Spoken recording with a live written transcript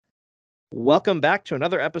Welcome back to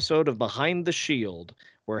another episode of Behind the Shield.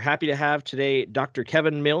 We're happy to have today Dr.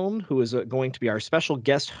 Kevin Milne, who is going to be our special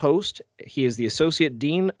guest host. He is the Associate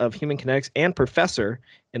Dean of Human Kinetics and Professor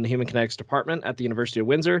in the Human Kinetics Department at the University of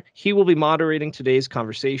Windsor. He will be moderating today's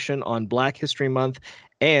conversation on Black History Month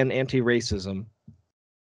and anti-racism.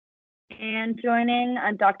 And joining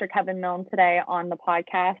Dr. Kevin Milne today on the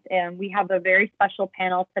podcast. And we have a very special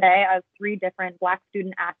panel today of three different Black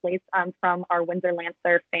student athletes from our Windsor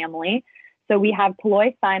Lancer family. So we have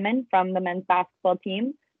Taloy Simon from the men's basketball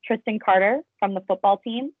team, Tristan Carter from the football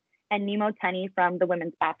team, and Nemo Tenney from the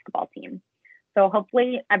women's basketball team. So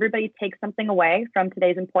hopefully everybody takes something away from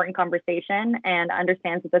today's important conversation and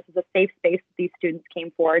understands that this is a safe space that these students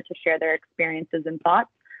came forward to share their experiences and thoughts.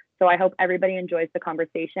 So I hope everybody enjoys the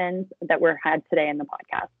conversations that were had today in the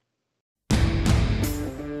podcast.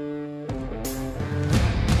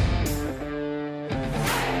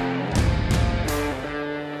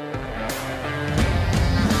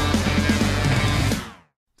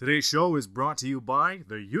 Today's show is brought to you by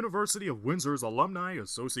the University of Windsor's Alumni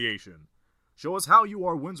Association. Show us how you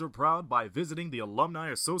are Windsor proud by visiting the Alumni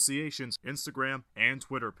Association's Instagram and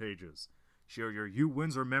Twitter pages. Share your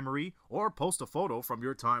U-Windsor memory or post a photo from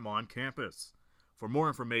your time on campus. For more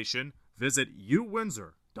information, visit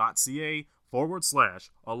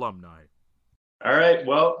uwindsor.ca/alumni. All right,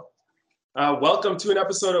 well, welcome to an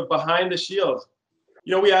episode of Behind the Shield.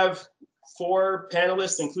 You know, we have 4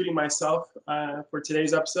 panelists, including myself, for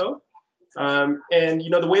today's episode. And, you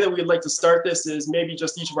know, the way that we'd like to start this is maybe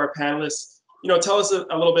just each of our panelists, you know, tell us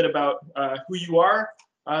a little bit about who you are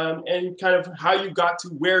and kind of how you got to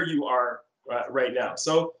where you are right now.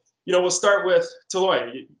 So, you know, we'll start with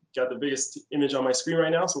Taloy. You got the biggest image on my screen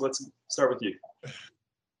right now, so let's start with you.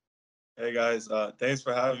 Hey guys, thanks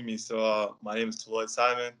for having me. So my name is Taloy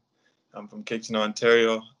Simon. I'm from Kitchener,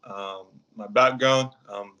 Ontario. My background,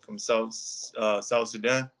 I'm from South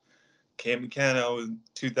Sudan. Came to Canada in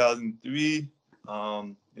 2003.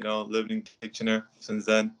 You know, lived in Kitchener since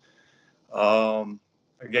then.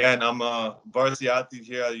 Again, I'm a varsity athlete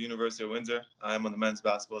here at the University of Windsor. I'm on the men's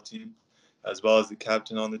basketball team, as well as the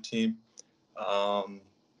captain on the team.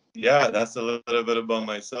 Yeah, that's a little bit about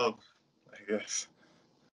myself, I guess.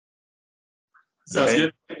 Sounds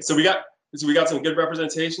good. So we got some good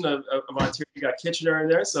representation of Ontario. We got Kitchener in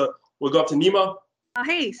there. So we'll go up to Nemo.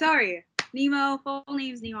 Hey, sorry. Nemo, full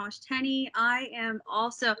name's Nemo Tenney. I am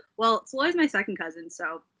also, well, Taloy's my second cousin,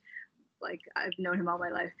 so like I've known him all my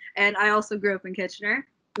life. And I also grew up in Kitchener.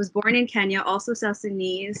 Was born in Kenya, also South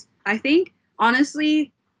Sudanese. I think,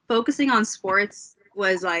 honestly, focusing on sports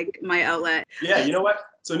was like my outlet. Yeah, you know what?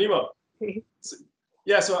 So Nemo.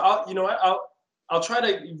 I'll try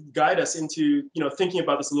to guide us into, you know, thinking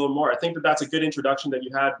about this a little more. I think that's a good introduction that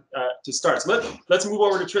you had to start. So let's move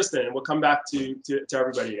over to Tristan, and we'll come back to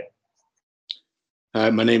everybody again. Hi,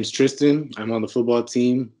 my name's Tristan. I'm on the football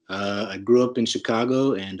team. I grew up in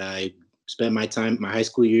Chicago, and I spent my high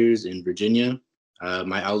school years in Virginia.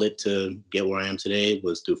 My outlet to get where I am today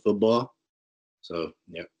was through football. So,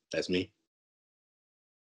 yeah, that's me.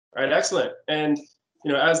 All right, excellent. And,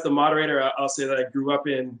 you know, as the moderator, I'll say that I grew up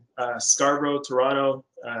in Scarborough, Toronto,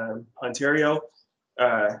 Ontario.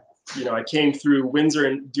 You know, I came through Windsor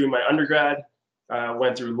and doing my undergrad,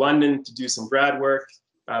 went through London to do some grad work,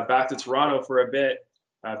 back to Toronto for a bit,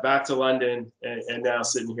 back to London, and now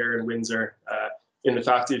sitting here in Windsor in the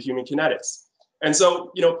Faculty of Human Kinetics. And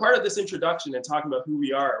so, you know, part of this introduction and talking about who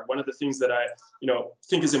we are, one of the things that I, you know,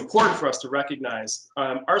 think is important for us to recognize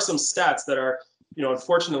are some stats that are, you know,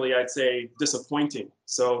 unfortunately, I'd say disappointing.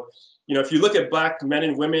 So, you know, if you look at Black men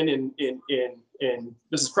and women in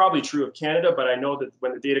this is probably true of Canada, but I know that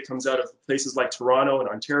when the data comes out of places like Toronto and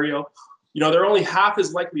Ontario, you know, they're only half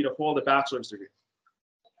as likely to hold a bachelor's degree.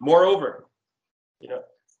 Moreover, you know,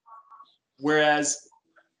 whereas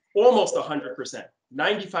almost 100%,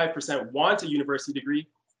 95% want a university degree,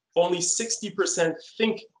 only 60%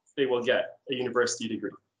 think they will get a university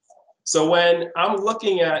degree. So when I'm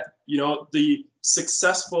looking at, you know, the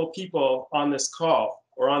successful people on this call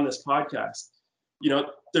or on this podcast, you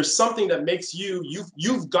know, there's something that makes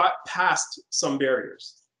you've got past some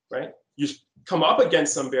barriers, right? You've come up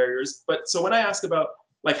against some barriers. But so when I ask about,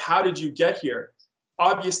 like, how did you get here?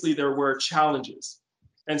 Obviously, there were challenges.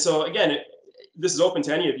 And so again, this is open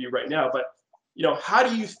to any of you right now, but, you know, how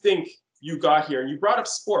do you think you got here? And you brought up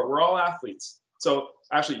sport. We're all athletes. So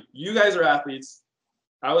actually, you guys are athletes.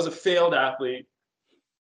 I was a failed athlete,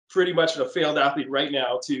 pretty much a failed athlete right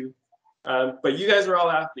now too. But you guys are all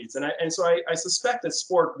athletes. And so I suspect that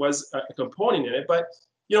sport was a component in it, but,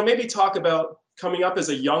 you know, maybe talk about coming up as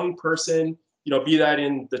a young person, you know, be that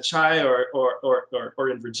in the Chai or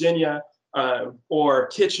in Virginia or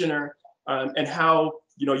Kitchener, and how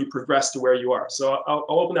you progress to where you are. So I'll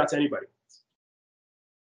open that to anybody.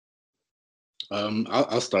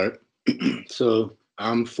 I'll start. So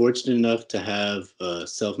I'm fortunate enough to have a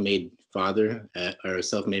self-made father or a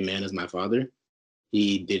self-made man as my father.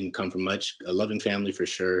 He didn't come from much, a loving family for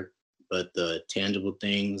sure, but the tangible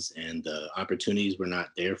things and the opportunities were not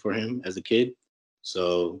there for him as a kid.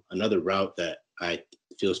 So another route that I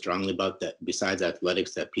feel strongly about, that besides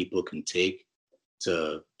athletics, that people can take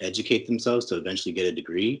to educate themselves to eventually get a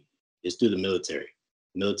degree, is through the military.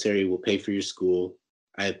 Military will pay for your school.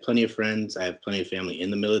 I have plenty of friends. I have plenty of family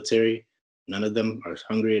in the military. None of them are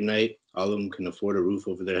hungry at night. All of them can afford a roof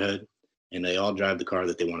over their head, and they all drive the car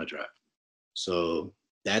that they want to drive. So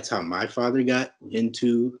that's how my father got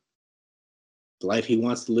into the life he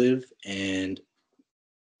wants to live. And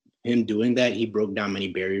him doing that, he broke down many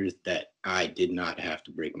barriers that I did not have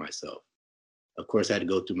to break myself. Of course, I had to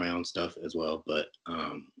go through my own stuff as well, but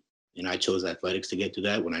and I chose athletics to get to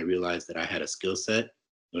that when I realized that I had a skill set.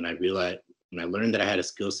 When I learned that I had a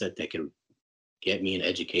skill set that could get me an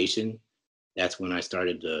education, that's when I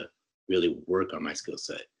started to really work on my skill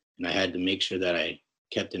set. And I had to make sure that I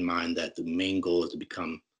kept in mind that the main goal is to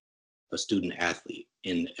become a student athlete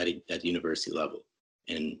at the university level,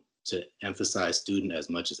 and to emphasize student as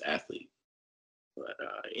much as athlete. But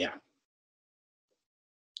yeah.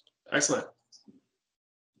 Excellent.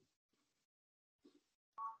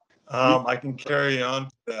 I can carry on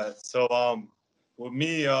that. So with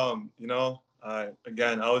me, I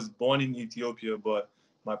was born in Ethiopia, but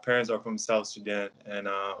my parents are from South Sudan, and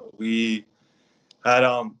we had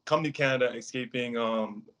come to Canada escaping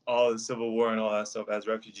all the civil war and all that stuff as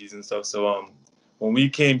refugees and stuff. So when we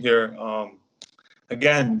came here,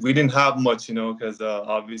 again, we didn't have much, because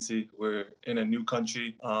obviously we're in a new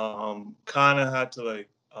country. Kind of had to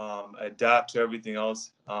adapt to everything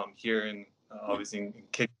else here in obviously in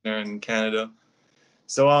Kitchener in Canada.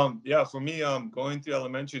 So for me, going through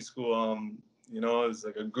elementary school, it was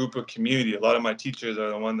like a group of community. A lot of my teachers are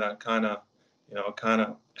the one that kind of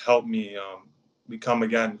helped me become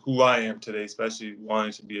again who I am today, especially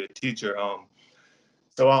wanting to be a teacher. I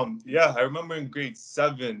remember in grade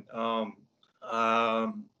 7.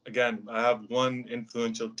 Again, I have one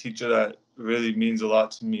influential teacher that really means a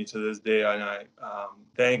lot to me to this day, and I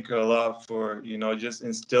thank her a lot for just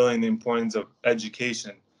instilling the importance of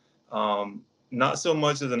education. Not so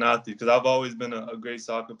much as an athlete, because I've always been a great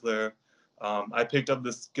soccer player. I picked up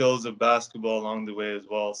the skills of basketball along the way as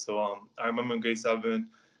well. So I remember in grade 7,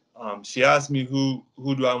 she asked me who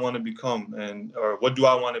do I want to become, or what do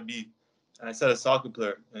I want to be. And I said a soccer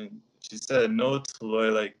player, and she said, "No,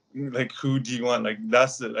 Taloy, like who do you want? Like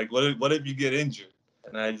that's it. Like what if you get injured?"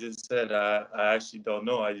 And I just said, I actually don't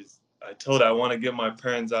know. I told her I want to get my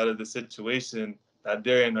parents out of the situation that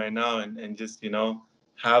they're in right now, and just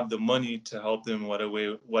have the money to help them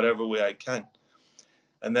whatever way I can.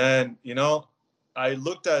 And then I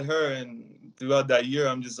looked at her, and throughout that year,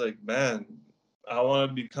 I'm just like, man, I want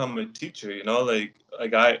to become a teacher.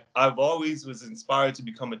 I've always was inspired to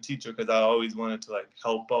become a teacher because I always wanted to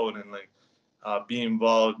help out and be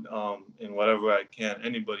involved in whatever I can.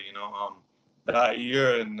 Anybody, that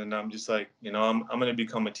year, and then I'm just like, I'm gonna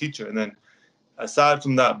become a teacher. And then aside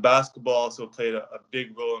from that, basketball also played a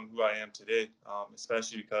big role in who I am today,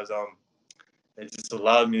 especially because it just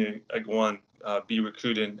allowed me to go on, be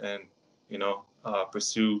recruited and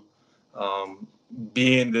pursue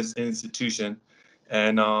be in this institution.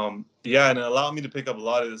 And and it allowed me to pick up a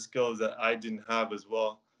lot of the skills that I didn't have as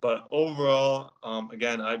well. But overall,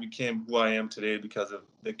 again, I became who I am today because of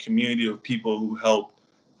the community of people who helped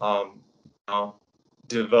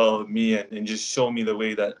develop me and just show me the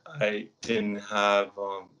way that I didn't have,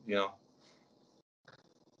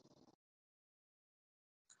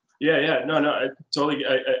 Yeah. No, I totally,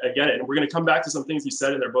 I get it. And we're going to come back to some things you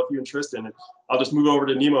said in there, both you and Tristan. And I'll just move over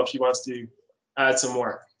to Nemo if she wants to add some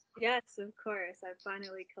more. Yes, of course. I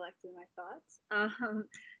finally collected my thoughts.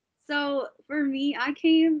 So for me, I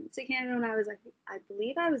came to Canada when I was, I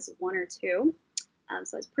believe I was 1 or 2.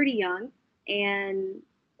 So I was pretty young. And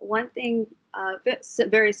one thing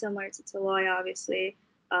very similar to Taloy, obviously,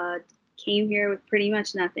 came here with pretty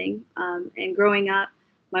much nothing. And growing up,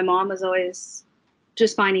 my mom was always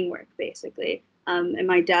just finding work, basically. And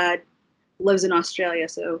my dad lives in Australia,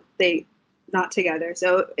 so they not together.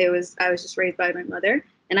 So I was just raised by my mother.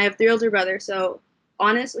 And I have 3 older brothers. So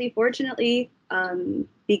honestly, fortunately,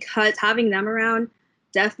 because having them around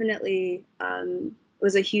definitely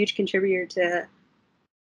was a huge contributor to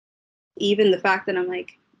even the fact that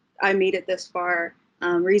I made it this far.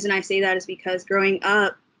 Reason I say that is because growing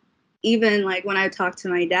up, even when I talked to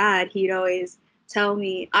my dad, he'd always tell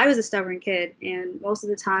me, I was a stubborn kid, and most of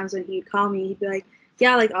the times when he'd call me, he'd be like,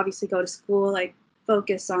 yeah, like obviously go to school, like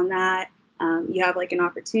focus on that. You have like an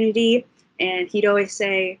opportunity. And he'd always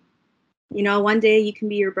say, you know, one day you can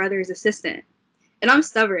be your brother's assistant. And I'm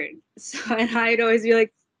stubborn. So, and I'd always be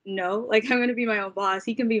like, no, like I'm going to be my own boss.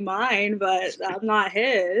 He can be mine, but I'm not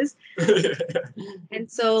his. And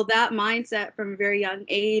so that mindset from a very young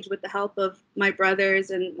age, with the help of my brothers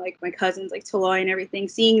and like my cousins, like Taloy and everything,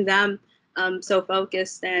 seeing them so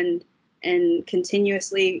focused and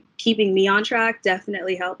continuously keeping me on track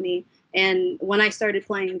definitely helped me. And when I started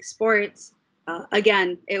playing sports,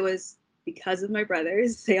 again, it was because of my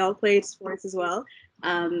brothers. They all played sports as well,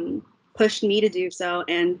 pushed me to do so.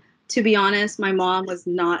 And to be honest, my mom was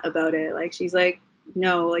not about it. Like, she's like,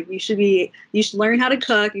 no, like you should learn how to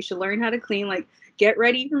cook. You should learn how to clean, like get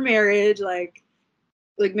ready for marriage. Like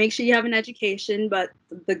make sure you have an education. But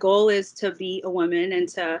the goal is to be a woman and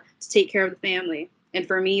to take care of the family. And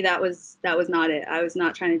for me, that was not it. I was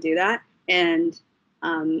not trying to do that. And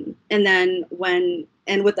then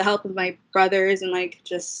with the help of my brothers and like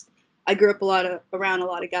just, I grew up around a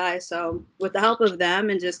lot of guys. So with the help of them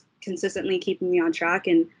and just consistently keeping me on track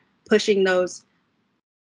and pushing those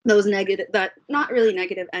negative, that not really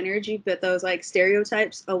negative energy, but those like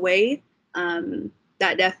stereotypes away,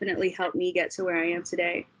 that definitely helped me get to where I am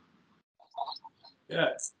today. Yeah.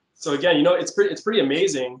 So again, you know, it's pretty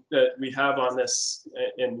amazing that we have on this,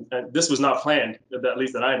 and this was not planned, at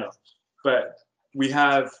least that I know, but we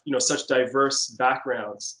have, you know, such diverse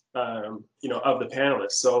backgrounds, you know, of the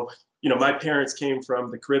panelists. So, you know, my parents came from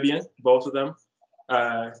the Caribbean, both of them,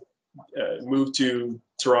 moved to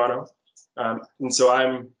Toronto. And so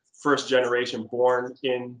I'm first generation born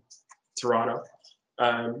in Toronto.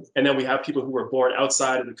 And then we have people who were born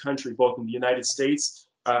outside of the country, both in the United States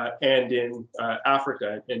and in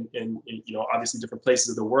Africa and you know, obviously different places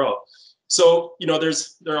of the world. So, you know, there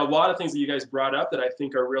are a lot of things that you guys brought up that I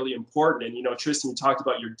think are really important. And, you know, Tristan, you talked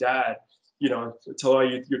about your dad, you know,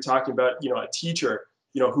 Taloy, you're talking about, you know, a teacher,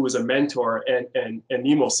 you know, who was a mentor, and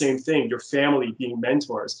Nemo, same thing, your family being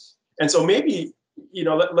mentors. And so maybe, you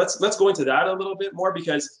know, let's go into that a little bit more,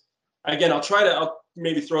 because again, I'll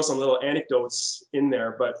maybe throw some little anecdotes in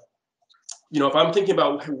there, but, you know, if I'm thinking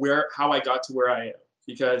about how I got to where I am,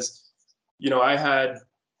 because, you know,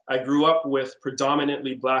 I grew up with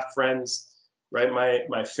predominantly Black friends, right?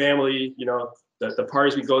 My family, you know, the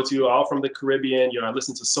parties we go to, all from the Caribbean, you know, I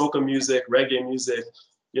listen to soca music, reggae music,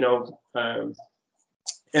 you know,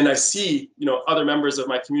 and I see, you know, other members of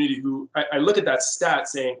my community who I look at that stat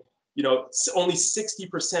saying, you know, only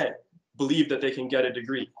 60% believe that they can get a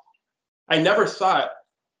degree. I never thought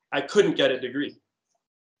I couldn't get a degree.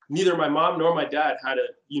 Neither my mom nor my dad had a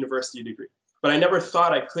university degree, but I never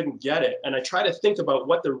thought I couldn't get it. And I try to think about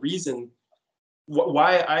what the reason,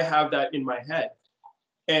 why I have that in my head.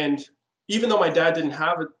 And even though my dad didn't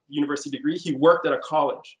have a university degree, he worked at a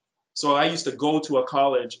college. So I used to go to a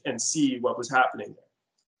college and see what was happening there.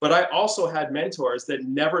 But I also had mentors that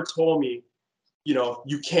never told me, you know,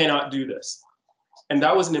 you cannot do this. And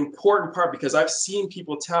that was an important part, because I've seen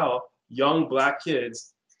people tell young Black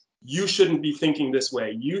kids, you shouldn't be thinking this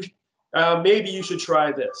way. Maybe you should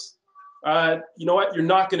try this. You know what? You're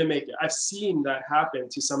not going to make it. I've seen that happen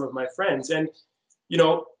to some of my friends. And, you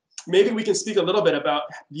know, maybe we can speak a little bit about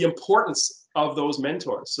the importance of those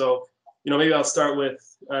mentors. So, you know, maybe I'll start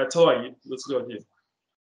with Taloy. Let's go with you.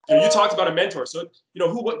 You talked about a mentor. So, you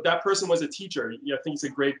know, what that person was a teacher. I think it's a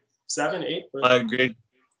grade 7, 8. Grade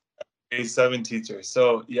 7 teacher.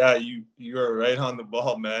 So yeah, you're right on the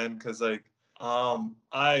ball, man. Cause like,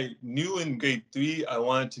 I knew in grade 3, I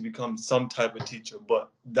wanted to become some type of teacher,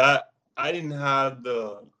 but that I didn't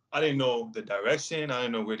know the direction. I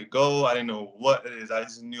didn't know where to go. I didn't know what it is. I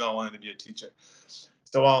just knew I wanted to be a teacher.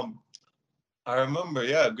 So, I remember,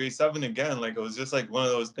 yeah, grade 7 again, like it was just like one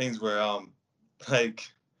of those things where, like,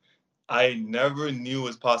 I never knew it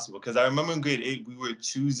was possible, because I remember in grade 8 we were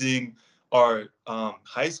choosing our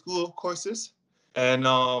high school courses, and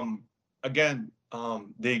again,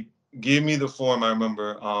 they gave me the form. I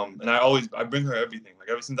remember, and I bring her everything. Like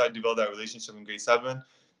ever since I developed that relationship in grade 7,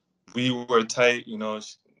 we were tight. You know,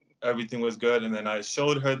 everything was good, and then I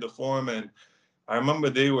showed her the form, and I remember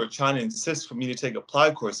they were trying to insist for me to take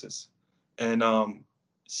applied courses, and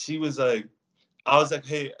she was like, I was like,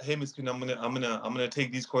 hey, Miss Queen, I'm gonna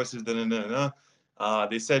take these courses.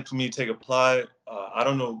 They said for me to take apply. I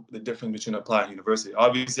don't know the difference between apply and university.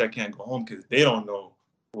 Obviously, I can't go home because they don't know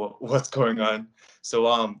what's going on. So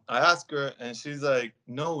I asked her, and she's like,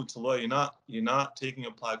 no, Taloy, you're not taking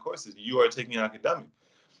applied courses. You are taking academic.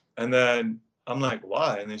 And then I'm like,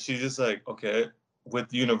 why? And then she's just like, okay,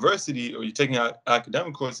 with university or you're taking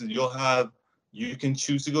academic courses, you'll have you can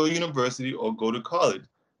choose to go to university or go to college.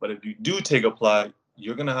 But if you do take applied,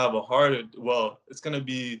 you're going to have a harder, well, it's going to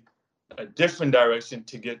be a different direction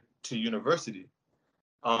to get to university.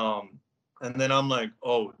 And then I'm like,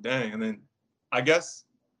 oh, dang. And then I guess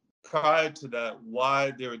prior to that,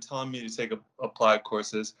 why they were telling me to take applied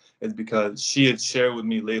courses is because she had shared with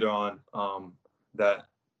me later on that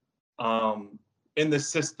in the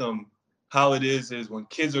system, how it is when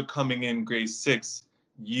kids are coming in grade 6,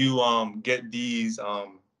 you get these,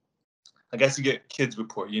 I guess you get kids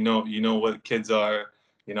report. You know what kids are.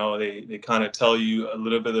 They kind of tell you a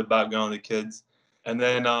little bit of the background of the kids. And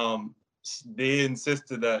then they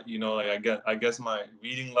insisted that, like I guess my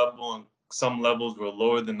reading level and some levels were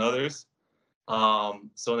lower than others.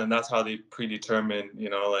 So then that's how they predetermine,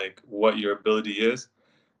 like what your ability is.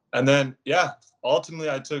 And then, yeah, ultimately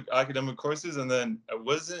I took academic courses, and then it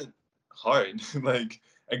wasn't hard. Like,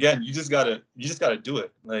 again, you just gotta do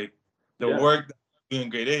it. Like the work that I was doing in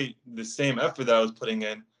grade 8, the same effort that I was putting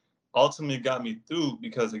in ultimately got me through,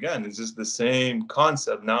 because again, it's just the same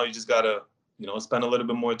concept. Now you just gotta, spend a little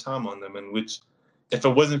bit more time on them. And which, if it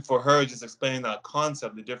wasn't for her just explaining that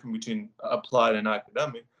concept, the difference between applied and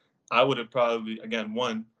academic, I would have probably, again,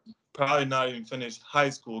 probably not even finished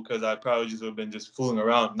high school, because I probably just would have been just fooling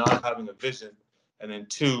around, not having a vision. And then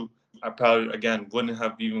 2, I probably, again, wouldn't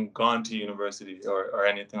have even gone to university or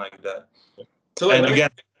anything like that. So and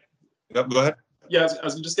again, go ahead. Yeah, I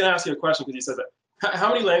was just going to ask you a question, because you said that.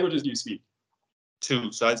 How many languages do you speak?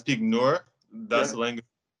 2. So I speak Noor. That's the language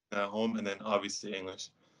at home, and then obviously English.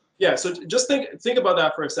 Yeah, so just think about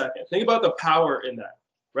that for a second. Think about the power in that,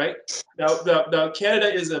 right? Now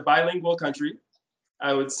Canada is a bilingual country.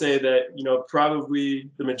 I would say that, probably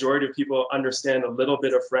the majority of people understand a little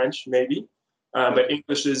bit of French, maybe, but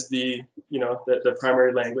English is the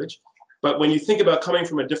primary language. But when you think about coming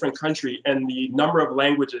from a different country and the number of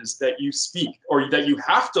languages that you speak, or that you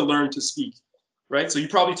have to learn to speak, right? So you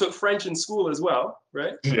probably took French in school as well,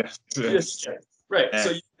 right? Yes. Yeah. Right.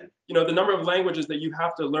 So, the number of languages that you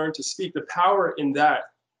have to learn to speak, the power in that,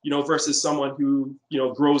 versus someone who,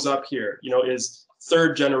 grows up here, is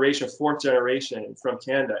 3rd generation, 4th generation from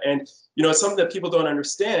Canada. And, it's something that people don't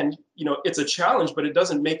understand. It's a challenge, but it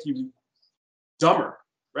doesn't make you dumber,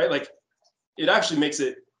 right? Like, it actually makes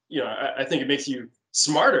it, I think it makes you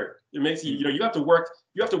smarter. It makes you, you have to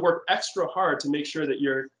work extra hard to make sure that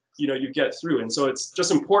you get through. And so it's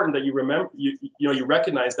just important that you remember, you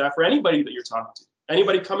recognize that for anybody that you're talking to,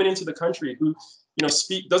 anybody coming into the country who,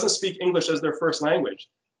 doesn't speak English as their first language.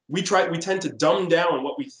 We tend to dumb down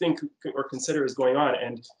what we think or consider is going on.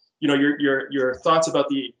 And, your thoughts about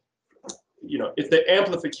it's the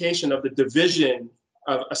amplification of the division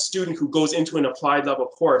of a student who goes into an applied level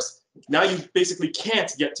course. Now you basically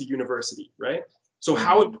can't get to university, right? So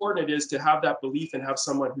how important it is to have that belief and have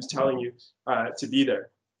someone who's telling you to be there.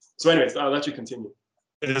 So anyways, I'll let you continue.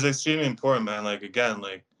 It is extremely important, man.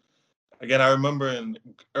 Again, I remember in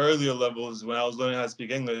earlier levels when I was learning how to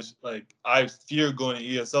speak English, I feared going to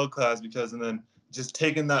ESL class, because, and then just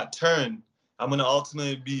taking that turn, I'm going to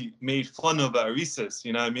ultimately be made fun of at recess.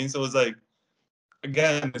 You know what I mean? So it's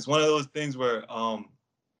again, it's one of those things where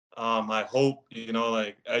I hope,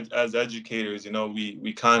 as educators,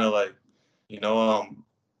 we kind of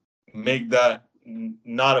make that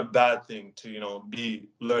not a bad thing to, be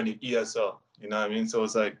learning ESL. You know what I mean? So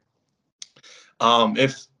it's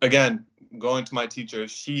if, again, going to my teacher,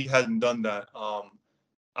 if she hadn't done that,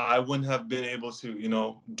 I wouldn't have been able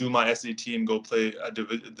to, do my SAT and go play at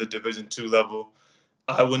the Division II level.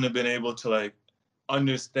 I wouldn't have been able to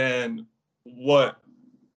understand what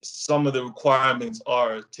some of the requirements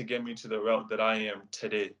are to get me to the route that I am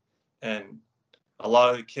today. And a lot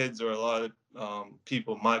of the kids, or a lot of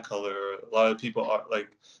people my color, or a lot of people are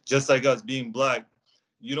just like us, being Black,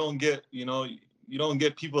 you don't get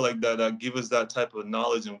people like that give us that type of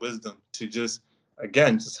knowledge and wisdom to just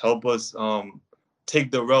help us take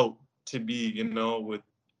the route to be,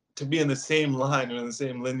 to be in the same line or in the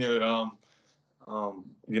same linear,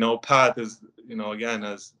 path as, again,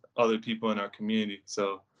 as other people in our community.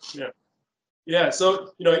 So yeah.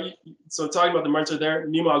 So so talking about the mentor there,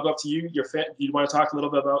 Nima, I'll go up to you. Do you want to talk a little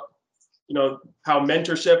bit about how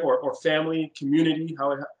mentorship or family, community,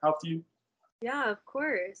 how it helped you? Yeah, of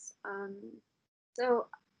course. So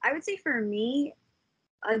I would say for me,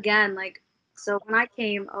 again, so when I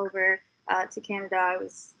came over to Canada, I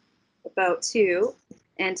was about 2,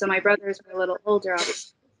 and so my brothers were a little older,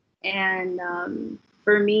 obviously. And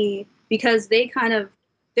for me, because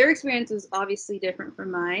their experience was obviously different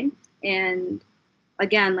from mine, and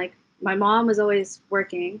again, my mom was always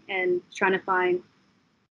working and trying to find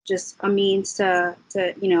just a means to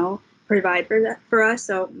provide for us.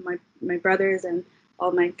 So my brothers and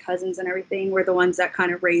all my cousins and everything were the ones that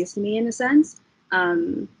kind of raised me in a sense.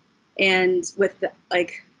 And with that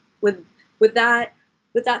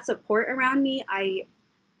support around me, I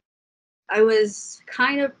was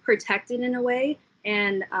kind of protected in a way,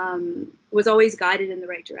 and was always guided in the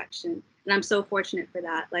right direction. And I'm so fortunate for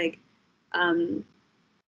that. Like,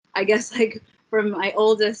 I guess like from my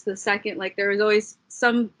oldest to the second, like there was always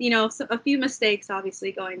a few mistakes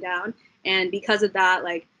obviously going down. And because of that,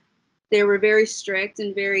 like they were very strict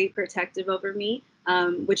and very protective over me,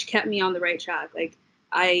 which kept me on the right track. Like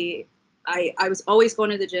I was always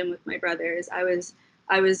going to the gym with my brothers. I was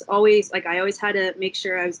always like, I always had to make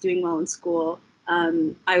sure I was doing well in school.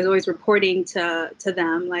 I was always reporting to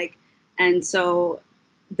them, like, and so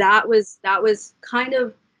that was kind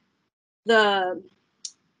of the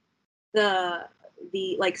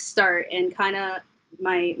like start and kind of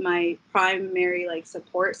my primary like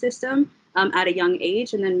support system at a young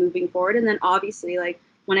age, and then moving forward. And then obviously, like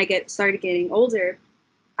when I started getting older,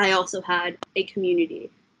 I also had a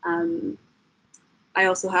community. I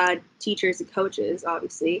also had teachers and coaches,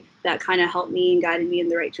 obviously, that kind of helped me and guided me in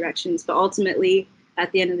the right directions. But ultimately,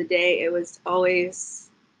 at the end of the day, it was always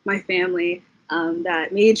my family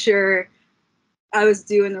that made sure I was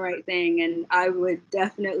doing the right thing. And I would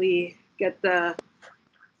definitely get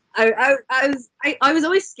I was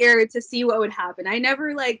always scared to see what would happen. I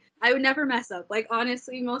would never mess up. Like,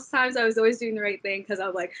 honestly, most times I was always doing the right thing because I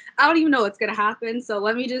was like, I don't even know what's going to happen. So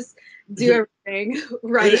let me just do everything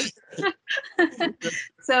right.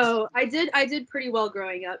 So I did pretty well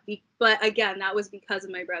growing up. But again, that was because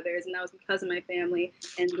of my brothers, and that was because of my family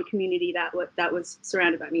and the community that was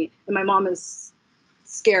surrounded by me. And my mom is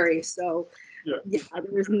scary. So yeah,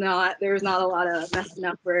 there was not a lot of messing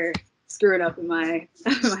up or screwing up in my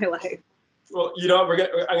life. Well, I'm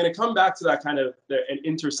gonna come back to that kind of an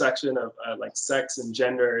intersection of like sex and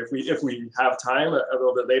gender if we have time a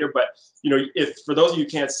little bit later. But if for those of you who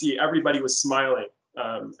can't see, everybody was smiling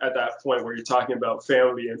at that point where you're talking about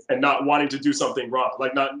family and not wanting to do something wrong,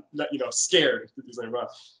 like not scared to do something wrong.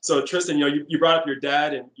 So Tristan, you brought up your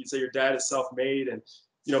dad, and you say your dad is self-made, and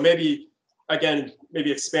maybe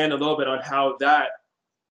expand a little bit on how that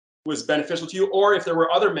was beneficial to you, or if there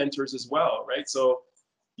were other mentors as well, right? So,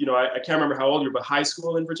 I can't remember how old you were, but high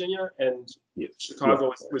school in Virginia and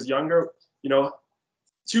Chicago was younger.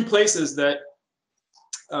 Two places that,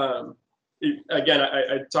 again,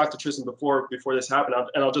 I talked to Tristan before this happened,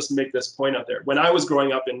 and I'll just make this point out there. When I was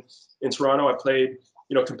growing up in Toronto, I played,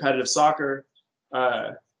 competitive soccer.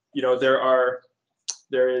 There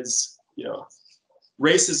is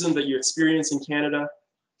racism that you experience in Canada,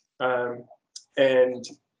 and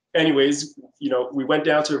anyways, we went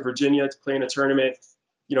down to Virginia to play in a tournament.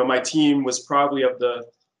 My team was probably of the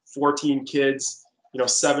 14 kids,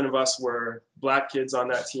 7 of us were Black kids on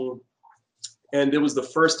that team. And it was the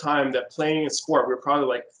first time that playing a sport, we were probably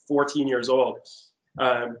like 14 years old.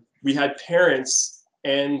 We had parents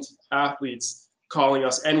and athletes calling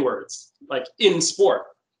us N-words, like in sport.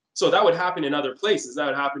 So that would happen in other places. That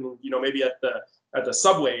would happen, maybe at the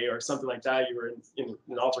subway or something like that. You were in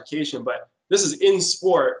an altercation, but this is in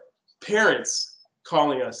sport, parents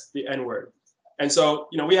calling us the N-word. And so,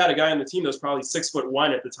 we had a guy on the team that was probably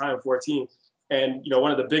 6'1" at the time, 14. And, one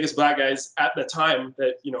of the biggest Black guys at the time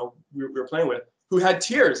that, we were playing with, who had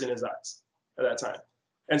tears in his eyes at that time.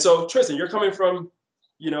 And so, Tristan, you're coming from,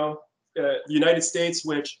 the United States,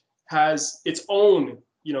 which has its own,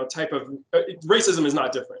 type of, racism is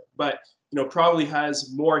not different, but, probably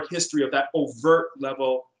has more history of that overt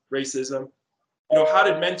level racism. How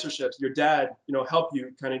did mentorships, your dad, help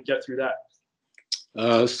you kind of get through that?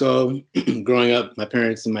 So growing up, my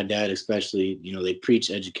parents and my dad especially, they preach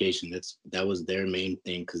education. That was their main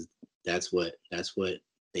thing, because that's what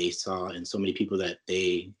they saw in so many people, that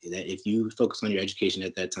if you focus on your education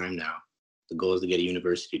at that time, now the goal is to get a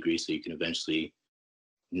university degree so you can eventually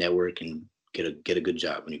network and get a good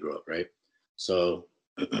job when you grow up, right? So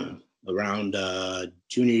around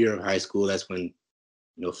junior year of high school, that's when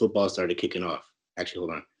football started kicking off. Actually,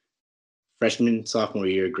 hold on. Freshman, sophomore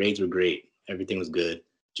year, grades were great. Everything was good.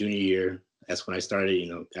 Junior year, that's when I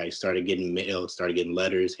started, I started getting mail, started getting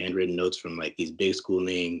letters, handwritten notes from like these big school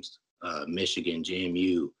names, Michigan,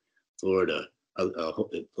 JMU, Florida,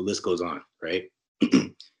 the list goes on, right?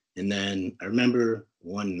 And then I remember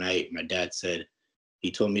one night my dad said,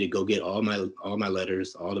 he told me to go get all my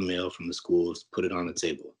letters, all the mail from the schools, put it on the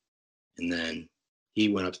table. And then he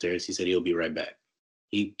went upstairs. He said he'll be right back.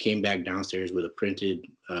 He came back downstairs with a printed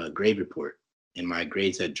grade report, and my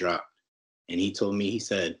grades had dropped. And he told me, he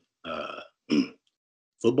said,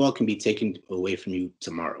 football can be taken away from you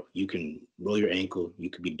tomorrow. You can roll your ankle. You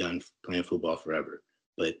could be done playing football forever.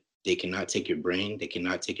 But they cannot take your brain. They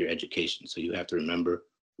cannot take your education. So you have to remember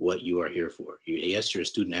what you are here for. Yes, you're a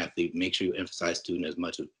student athlete. Make sure you emphasize student as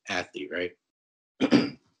much as athlete, right?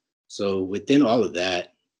 So within all of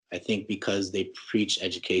that, I think because they preach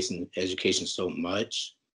education so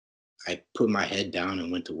much, I put my head down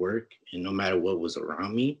and went to work. And no matter what was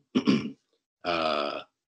around me, I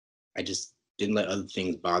just didn't let other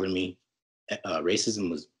things bother me. Racism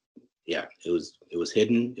was, it was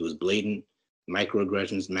hidden. It was blatant.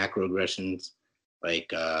 Microaggressions, macroaggressions.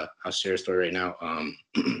 Like, I'll share a story right now. I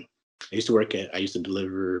used to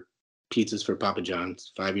deliver pizzas for Papa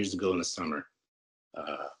John's 5 years ago in the summer.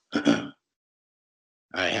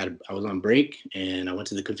 I was on break and I went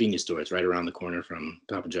to the convenience store. It's right around the corner from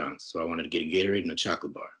Papa John's. So I wanted to get a Gatorade and a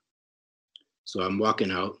chocolate bar. So I'm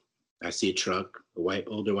walking out. I see a truck,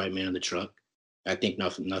 older white man in the truck. I think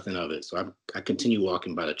nothing of it. So I continue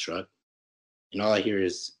walking by the truck, and all I hear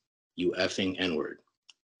is, "You effing N-word."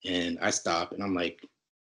 And I stop and I'm like,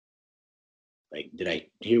 did I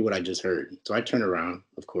hear what I just heard? So I turn around.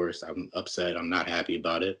 Of course, I'm upset. I'm not happy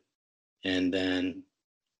about it. And then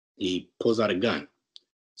he pulls out a gun.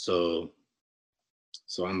 So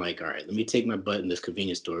I'm like, all right, let me take my butt in this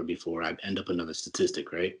convenience store before I end up another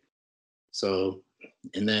statistic, right? So,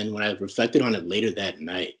 and then when I reflected on it later that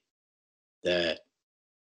night, that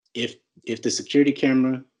if the security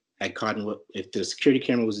camera had caught if the security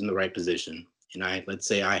camera was in the right position, and let's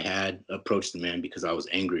say I had approached the man because I was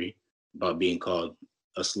angry about being called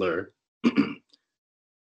a slur,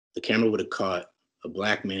 the camera would have caught a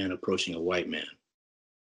black man approaching a white man.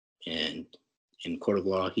 And in court of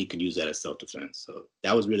law, he could use that as self-defense. So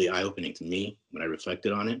that was really eye-opening to me when I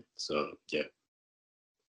reflected on it. So, yeah.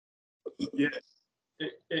 Yeah,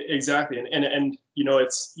 exactly. And you know,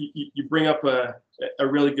 you bring up a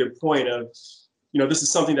really good point of, you know, this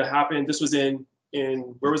is something that happened. This was in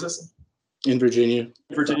where was this? In Virginia.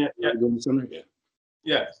 Virginia, yeah.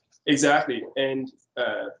 Yeah, exactly. And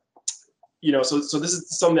you know, so this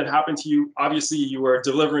is something that happened to you. Obviously, you were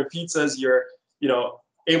delivering pizzas. You're, you know,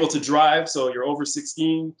 able to drive, so you're over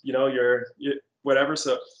 16. You know, you're whatever.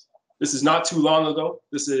 So this is not too long ago.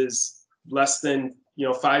 This is less than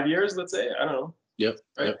 5 years. Let's say, I don't know. Yep.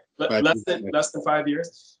 Right. Yep. Less than 5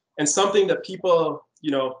 years. And something that people,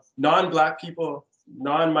 non-Black people,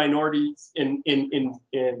 non-minorities in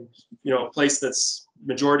a place that's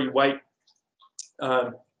majority white,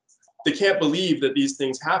 they can't believe that these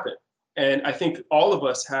things happen. And I think all of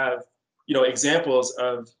us have, examples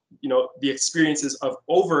of, the experiences of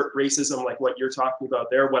overt racism, like what you're talking about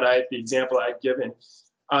there, the example I've given.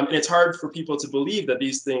 And it's hard for people to believe that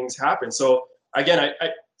these things happen. So again,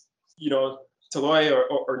 I Taloy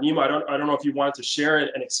or Nima, I don't know if you wanted to share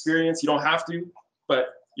an experience. You don't have to,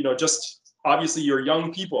 but just obviously you're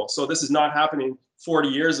young people. So this is not happening 40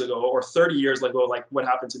 years ago or 30 years ago, like what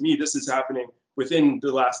happened to me. This is happening within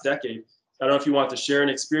the last decade. I don't know if you want to share an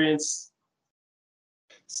experience.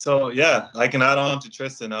 So yeah, I can add on to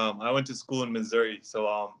Tristan. I went to school in Missouri. So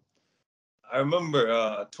I remember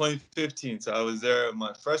 2015. So I was there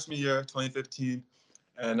my freshman year, 2015,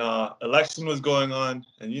 and election was going on.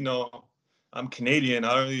 And I'm Canadian.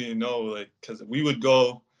 I don't really know, because we would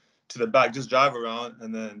go to the back, just drive around,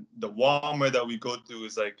 and then the Walmart that we go through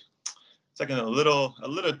is it's like in a little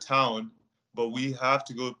town, but we have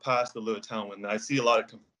to go past the little town when I see a lot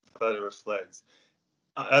of Confederate flags.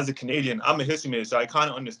 As a Canadian, I'm a history major, so I kind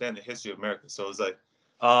of understand the history of America. So it's like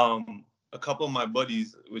a couple of my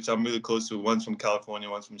buddies, which I'm really close to, one's from California,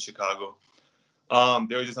 one's from Chicago.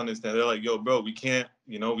 They were just understand. They're like, "Yo, bro, we can't,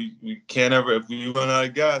 we can't ever, if we run out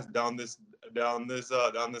of gas down this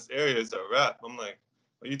area, it's a wrap." I'm like,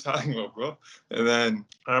 "What are you talking about, bro?" And then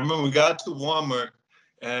I remember we got to Walmart,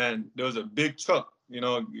 and there was a big truck,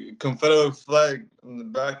 Confederate flag on the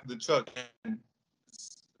back of the truck. And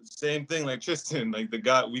same thing like Tristan, like we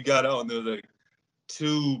got out and there was like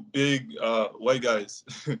two big white guys,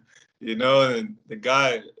 and the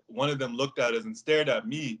guy, one of them looked at us and stared at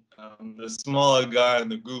me, the smaller guy in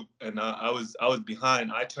the group, and I was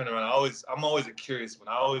behind. I turned around. I'm always a curious one.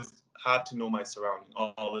 I always have to know my surroundings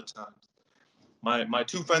all the time. My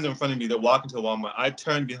two friends in front of me, they're walking to the Walmart. I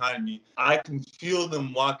turned behind me. I can feel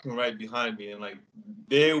them walking right behind me, and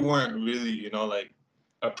they weren't really,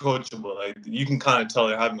 approachable. You can kind of tell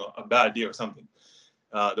they're having a bad day or something.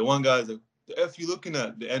 The one guy's like, "The F you looking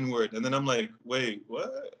at?" The N-word. And then I'm like, "Wait,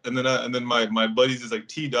 what?" And then my buddies is like,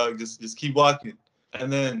 "T-Dog, just keep walking."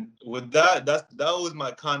 And then with that was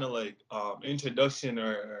my kind of introduction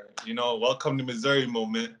or welcome to Missouri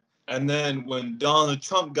moment. And then when Donald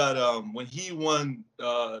Trump when he won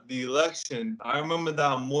the election, I remember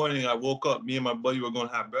that morning I woke up, me and my buddy were going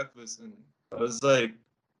to have breakfast, and it was like,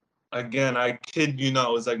 again, I kid you not,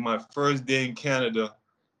 it was like my first day in Canada,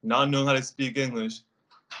 not knowing how to speak English.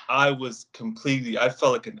 I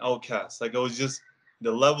felt like an outcast. Like, it was just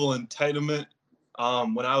the level of entitlement.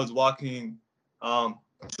 When I was walking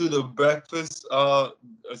to the breakfast,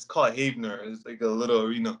 it's called Havener. It's like a little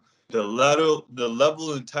arena. The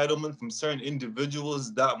level of entitlement from certain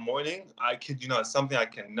individuals that morning, I kid you not, something I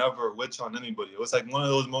can never wish on anybody. It was like one of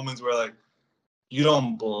those moments where, like, you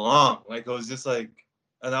don't belong. Like, it was just like,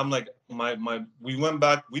 and I'm like, we went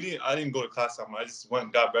back. I didn't go to class that much. I just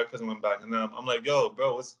went, got breakfast, and went back. And then I'm like, yo,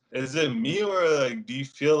 bro, is it me, or like, do you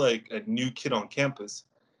feel like a new kid on campus?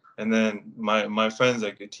 And then my friends,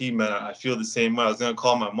 like, a team, man, I feel the same way. I was gonna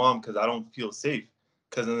call my mom because I don't feel safe.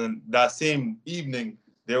 Because then that same evening,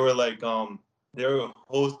 they were like, they were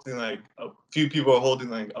hosting, like, a few people were holding,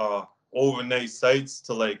 like, overnight sites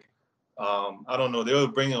to, like, I don't know, they were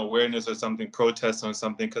bringing awareness or something, protests or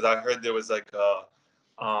something. Because I heard there was like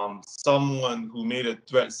someone who made a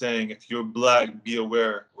threat saying, if you're Black, be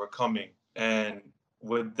aware, we're coming. And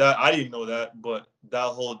with that, I didn't know that, but that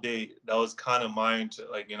whole day, that was kind of mine to,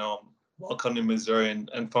 like, welcome to Missouri.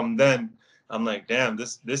 And from then, I'm like, damn,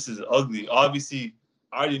 this is ugly. Obviously,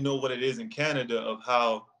 I already know what it is in Canada of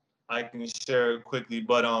how I can share quickly.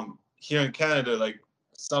 But here in Canada, like,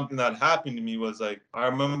 something that happened to me was, like, I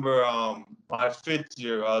remember my 5th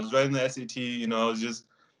year, I was writing the SAT, I was just,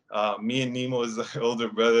 me and Nemo, his older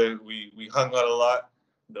brother, we hung out a lot.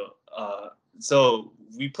 So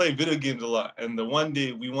we played video games a lot. And the one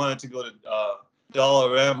day we wanted to go to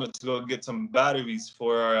Dollarama to go get some batteries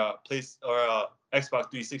for our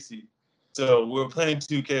Xbox 360. So we were playing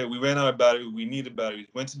 2K. We ran out of battery. We needed batteries.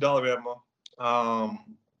 Went to Dollarama.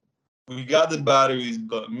 We got the batteries,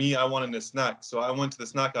 but I wanted a snack. So I went to the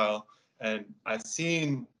snack aisle, and I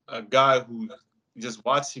seen a guy who just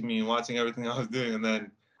watching me and watching everything I was doing. And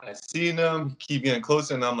then I seen him keep getting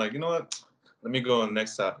closer, and I'm like, you know what? Let me go on the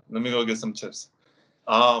next side. Let me go get some chips.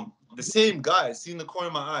 The same guy, I see in the corner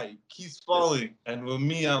of my eye, keeps following. And with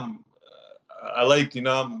me, I like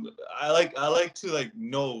to, like,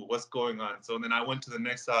 know what's going on. So then I went to the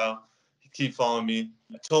next aisle. He keep following me.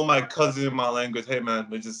 I told my cousin in my language, hey man,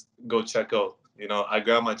 let's just go check out. I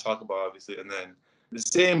grabbed my chocolate bar, obviously, and then the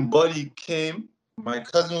same buddy came. My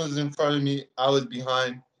cousin was in front of me. I was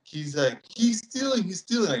behind. He's like, he's stealing,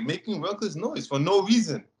 like, making reckless noise for no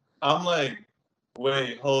reason. I'm like,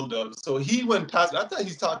 wait, hold up. So he went past me. I thought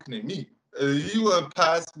he's talking to me. He went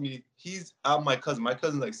past me. He's at my cousin. My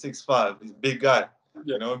cousin's like 6'5". He's a big guy.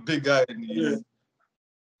 Big guy. And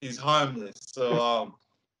he's harmless. So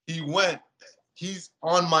he's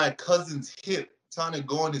on my cousin's hip, trying to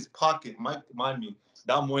go in his pocket. Mind me,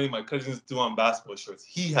 that morning my cousin's still on basketball shorts.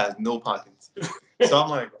 He has no pockets. So I'm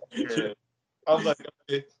like, okay.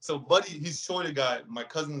 Okay. So buddy, he's shorter guy. My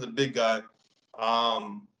cousin's a big guy.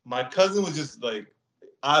 My cousin was just, like,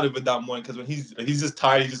 out of it that morning because when he's just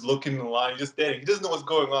tired, he's just looking in the line, just standing. He doesn't know what's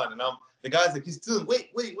going on. And the guy's like, he's still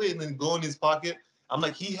wait, and then go in his pocket. I'm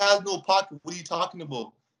like, he has no pocket. What are you talking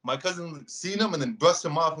about? My cousin seen him and then brushed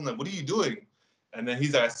him off. I'm like, what are you doing? And then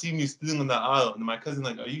he's like, I seen you stealing in the aisle. And my cousin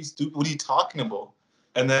like, are you stupid? What are you talking about?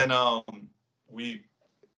 And then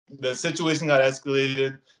the situation got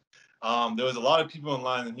escalated. There was a lot of people in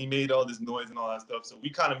line, and he made all this noise and all that stuff. So we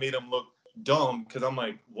kind of made him look dumb because I'm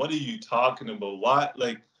like, what are you talking about?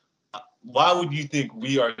 Why would you think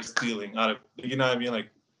we are stealing out of, you know what I mean? Like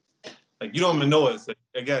you don't even know us. Like,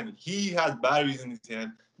 again, he has batteries in his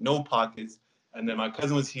hand, no pockets. And then my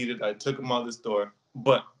cousin was heated. I took him out of the store.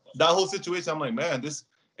 But that whole situation, I'm like, man,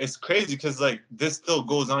 it's crazy because, like, this still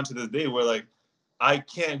goes on to this day where, like, I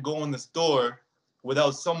can't go in the store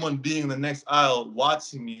without someone being in the next aisle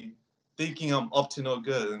watching me, thinking I'm up to no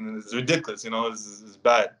good. And it's ridiculous, it's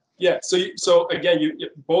bad. Yeah. So again, you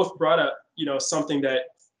both brought up, something that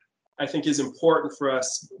I think is important for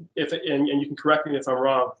us. And you can correct me if I'm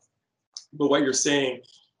wrong, but what you're saying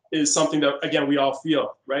is something that, again, we all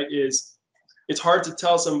feel, right? It's hard to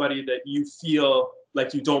tell somebody that you feel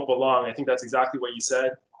like you don't belong. I think that's exactly what you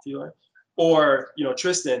said, Eli. Or,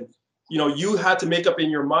 Tristan, you had to make up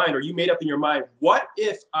in your mind, or you made up in your mind, what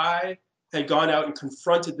if I had gone out and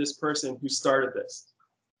confronted this person who started this?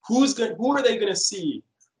 Who are they going to see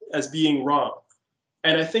as being wrong?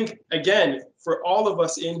 And I think, again, for all of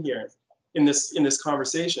us in here, in this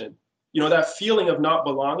conversation, that feeling of not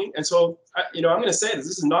belonging. And so, I'm going to say this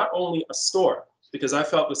is not only a store, because I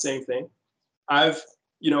felt the same thing. I've,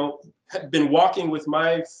 been walking with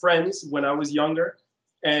my friends when I was younger,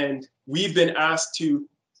 and we've been asked to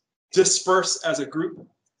disperse as a group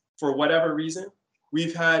for whatever reason.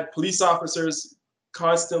 We've had police officers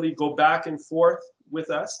constantly go back and forth with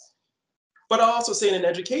us. But I'll also say in an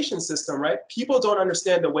education system, right? People don't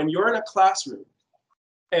understand that when you're in a classroom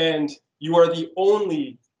and you are the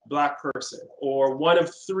only Black person or one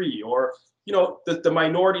of three, or the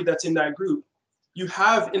minority that's in that group, you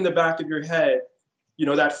have in the back of your head,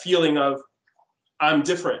 that feeling of I'm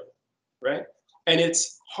different, right? And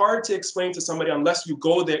it's hard to explain to somebody unless you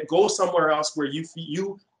go somewhere else where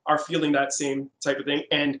you are feeling that same type of thing.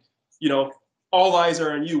 And all eyes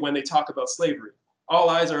are on you when they talk about slavery. All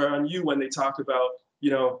eyes are on you when they talk about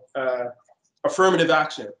affirmative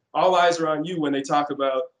action. All eyes are on you when they talk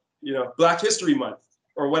about Black History Month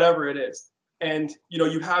or whatever it is. And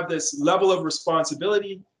you have this level of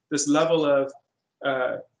responsibility, this level of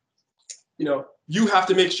you have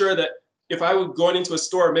to make sure that if I were going into a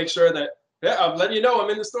store, make sure that, yeah, I'm letting you know I'm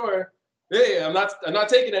in the store. Hey, I'm not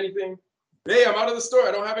taking anything. Hey, I'm out of the store.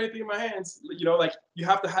 I don't have anything in my hands. Like you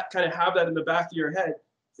have to kind of have that in the back of your head.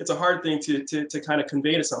 It's a hard thing to kind of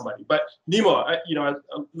convey to somebody. But Nemo,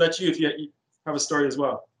 I'll let you if you have a story as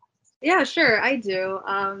well. Yeah, sure, I do.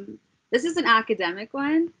 This is an academic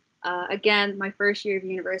one. Again, my first year of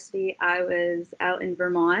university, I was out in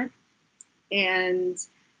Vermont, and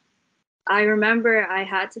I remember I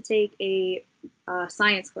had to take a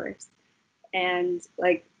science course, and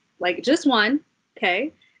like just one,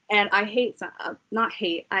 okay. And I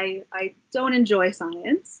I don't enjoy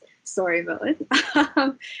science. Sorry, Villain.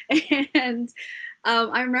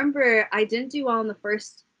 I remember I didn't do well in the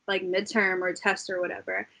first midterm or test or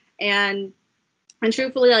whatever, and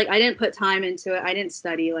truthfully, I didn't put time into it. I didn't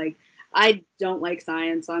study. I don't like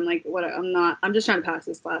science. So I'm like, what? I'm just trying to pass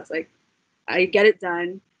this class. I get it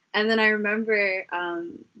done. And then I remember,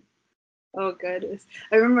 oh goodness,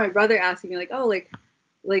 I remember my brother asking me how,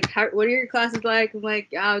 what are your classes like? I'm like,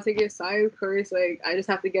 yeah, I'll take a science course. I just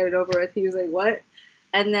have to get it over with. He was like, what?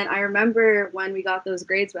 And then I remember when we got those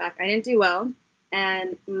grades back, I didn't do well.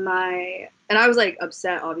 And I was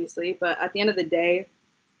upset, obviously. But at the end of the day,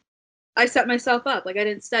 I set myself up. I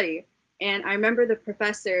didn't study. And I remember the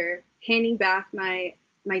professor handing back my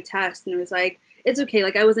test, and it was like, it's okay.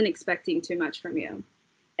 I wasn't expecting too much from you.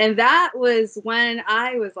 And that was when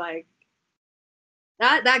I was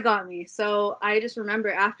that got me. So I just remember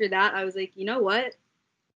after that, I was like, you know what?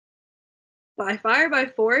 By fire, by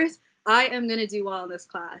force, I am going to do well in this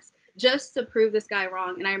class just to prove this guy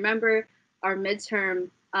wrong. And I remember our midterm,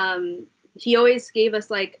 he always gave us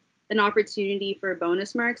an opportunity for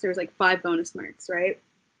bonus marks. There was 5 bonus marks, right?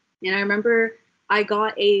 And I remember I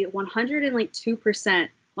got a 102%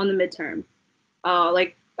 on the midterm.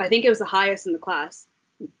 I think it was the highest in the class.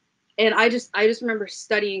 And I just remember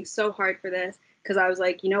studying so hard for this because I was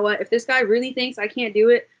like, you know what? If this guy really thinks I can't do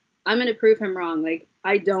it, I'm gonna prove him wrong.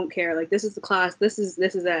 I don't care. This is the class. This is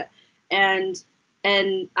it. And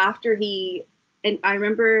after I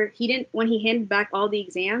remember he didn't, when he handed back all the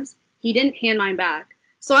exams, he didn't hand mine back.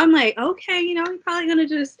 So I'm like, okay, he's probably gonna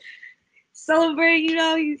just celebrate.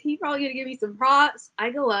 He's probably gonna give me some props. I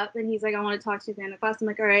go up and he's like, I want to talk to you at the end of class. I'm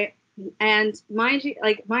like, all right. And mind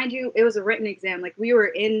you, it was a written exam. We were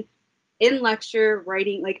in lecture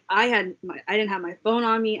writing. I didn't have my phone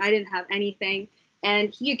on me. I didn't have anything.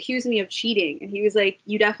 And he accused me of cheating. And he was like,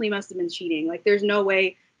 you definitely must have been cheating. There's no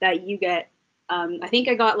way that you get, I think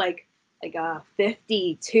I got a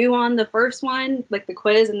 52 on the first one, the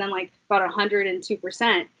quiz, and then got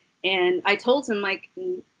 102%. And I told him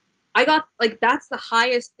I got that's the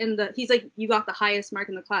highest he's like, you got the highest mark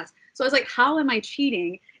in the class. So I was like, how am I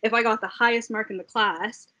cheating if I got the highest mark in the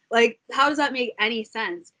class? How does that make any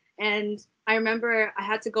sense? And I remember I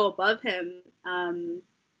had to go above him. And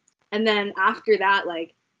then after that,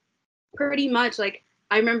 pretty much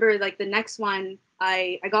I remember the next one,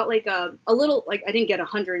 I got a little, I didn't get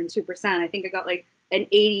 102%. I think I got an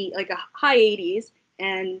 80, a high 80s.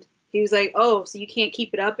 And he was like, oh, so you can't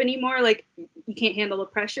keep it up anymore? You can't handle the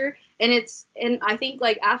pressure? And I think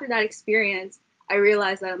after that experience, I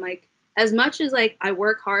realized that I'm as much as I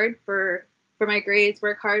work hard for my grades,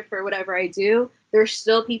 work hard for whatever I do, there's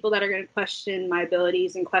still people that are going to question my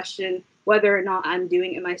abilities and question whether or not I'm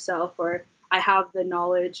doing it myself or I have the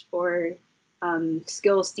knowledge or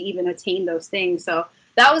skills to even attain those things. So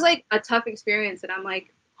that was a tough experience. And I'm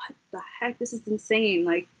like, what the heck? This is insane.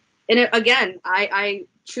 And again, I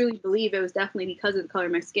truly believe it was definitely because of the color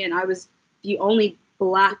of my skin. I was the only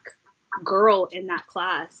Black girl in that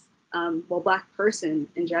class, Black person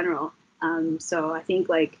in general. So I think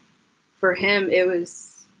for him, it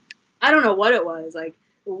was, I don't know what it was,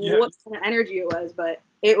 what kind of energy it was, but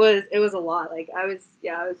it was a lot. I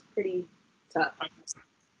was pretty tough.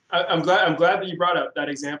 I'm glad that you brought up that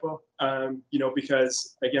example.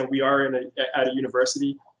 Because again, we are at a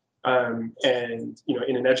university, and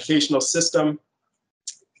in an educational system.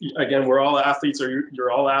 Again, we're all athletes, or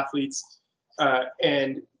you're all athletes,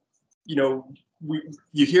 and you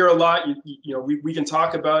hear a lot. We can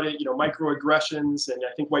talk about it. Microaggressions, and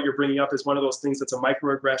I think what you're bringing up is one of those things that's a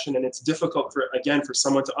microaggression, and it's difficult for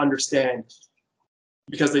someone to understand,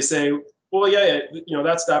 because they say, well, yeah,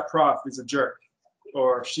 that prof is a jerk,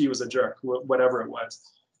 or she was a jerk, whatever it was.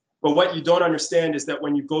 But what you don't understand is that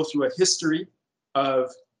when you go through a history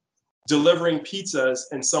of delivering pizzas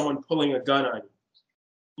and someone pulling a gun on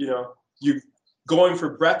you, you going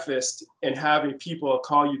for breakfast and having people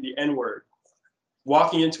call you the N-word,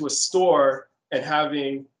 walking into a store and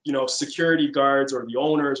having, security guards or the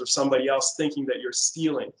owners or somebody else thinking that you're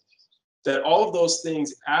stealing, that all of those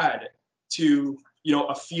things add to,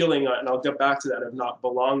 a feeling, and I'll get back to that, of not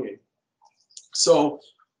belonging. So,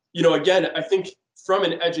 again, I think from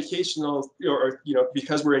an educational, or,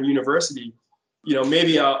 because we're in university,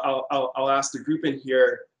 maybe I'll ask the group in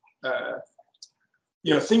here,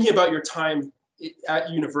 thinking about your time at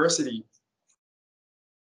university,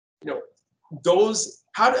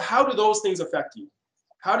 how do those things affect you?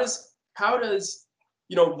 How does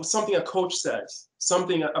something a coach says,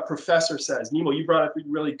 something a professor says, Nemo, you brought up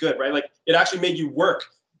really good, right? Like, it actually made you work,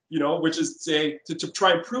 which is to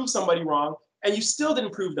try and prove somebody wrong, and you still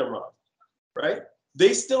didn't prove them wrong, right?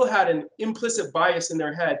 They still had an implicit bias in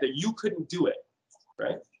their head that you couldn't do it,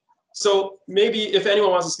 right? So maybe if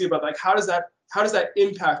anyone wants to speak about, like, how does that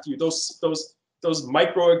impact you? Those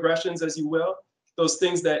microaggressions, as you will, those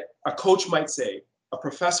things that a coach might say, a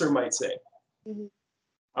professor might say. Mm-hmm.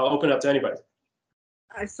 I'll open up to anybody.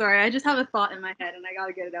 I'm sorry, I just have a thought in my head and I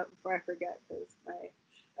gotta get it out before I forget, because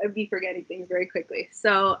I'd be forgetting things very quickly.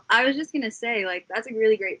 So I was just gonna say, like, that's a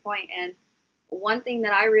really great point. And one thing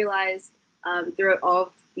that I realized throughout all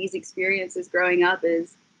of these experiences growing up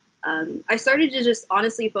is I started to just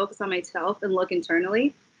honestly focus on myself and look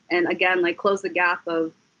internally, and again, like, close the gap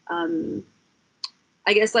of,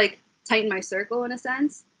 I guess, like, tighten my circle in a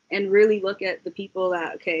sense, and really look at the people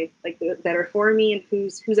that, that are for me, and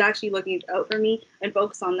who's actually looking out for me, and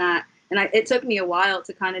focus on that. And it took me a while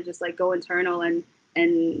to kind of just, like, go internal and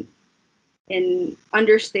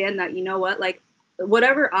understand that, like,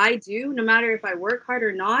 whatever I do, no matter if I work hard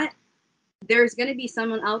or not, there's going to be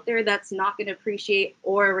someone out there that's not going to appreciate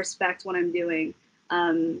or respect what I'm doing.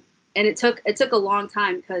 And it took a long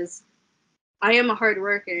time, because I am a hard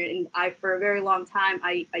worker, and for a very long time,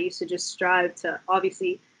 I used to just strive to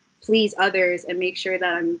obviously please others and make sure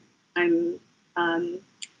that I'm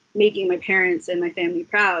making my parents and my family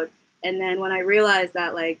proud. And then when I realized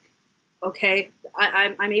that, like, okay,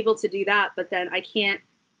 I'm able to do that, but then I can't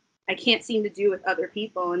seem to do with other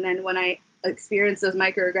people. And then when I experienced those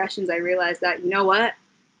microaggressions, I realized that, what,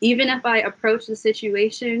 even if I approach the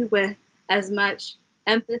situation with as much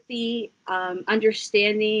empathy,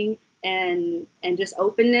 understanding, and just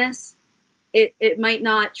openness, it might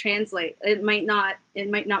not translate. It might not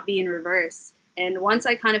be in reverse. And once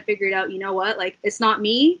I kind of figured out, what, like, it's not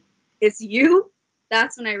me, it's you,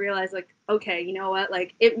 that's when I realized, like, okay, what,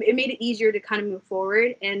 like, it made it easier to kind of move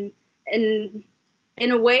forward. And in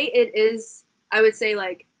a way, it is, I would say,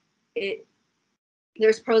 like,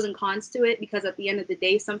 there's pros and cons to it, because at the end of the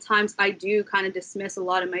day, sometimes I do kind of dismiss a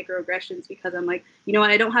lot of microaggressions, because I'm like, what,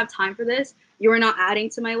 I don't have time for this. You are not adding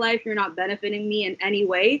to my life. You're not benefiting me in any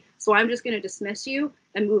way. So I'm just going to dismiss you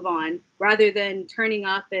and move on, rather than turning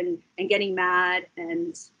up and getting mad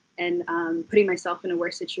and putting myself in a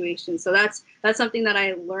worse situation. So that's something that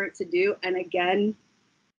I learned to do. And again,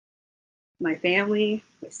 my family,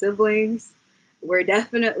 my siblings were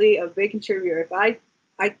definitely a big contributor. If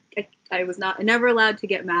I was never allowed to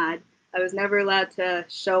get mad. I was never allowed to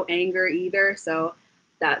show anger either. So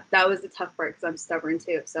that was the tough part, because I'm stubborn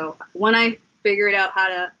too. So when I figured out how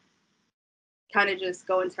to kind of just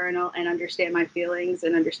go internal and understand my feelings,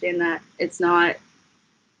 and understand that it's not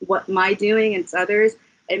what my doing, it's others,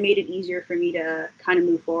 it made it easier for me to kind of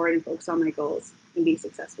move forward and focus on my goals and be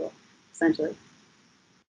successful, essentially.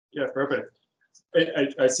 Yeah, perfect.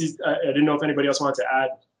 I see. I didn't know if anybody else wanted to add.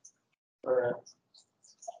 All right.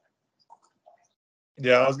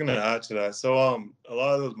 Yeah, I was gonna add to that. So a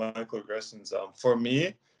lot of those microaggressions, for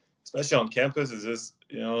me, especially on campus, is just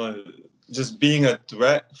just being a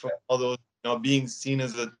threat for all those, being seen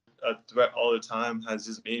as a threat all the time has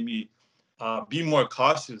just made me be more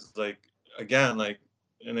cautious. Like, again, like,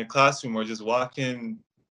 in a classroom, or just walking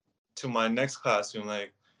to my next classroom,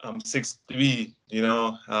 like, I'm 6'3",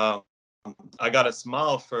 I got to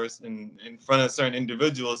smile first in front of certain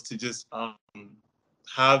individuals to just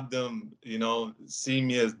have them, see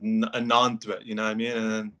me as a non-threat, you know what I mean?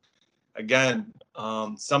 And then again,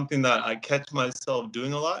 something that I catch myself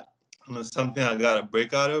doing a lot, something I got to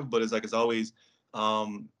break out of, but it's always,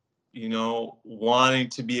 wanting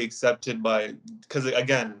to be accepted by, because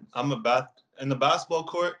again, in the basketball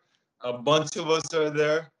court, a bunch of us are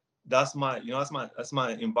there. That's my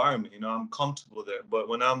environment. I'm comfortable there. But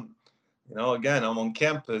when I'm again, I'm on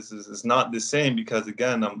campus. It's not the same because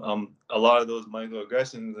again, I'm a lot of those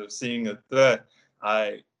microaggressions of seeing a threat.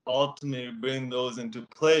 I ultimately bring those into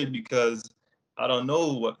play because I don't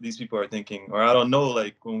know what these people are thinking, or I don't know,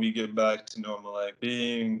 like when we get back to normal, like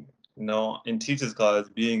being, in teachers' class,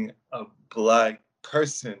 being a Black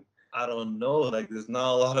person. I don't know, like there's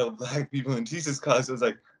not a lot of Black people in teachers' class. So it's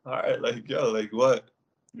like, all right, like yo, like what,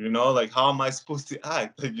 like how am I supposed to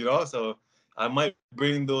act, So I might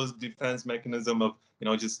bring those defense mechanism of,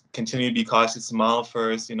 just continue to be cautious, smile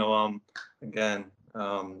first, again,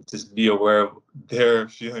 just be aware of their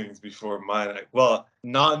feelings before mine. Like, well,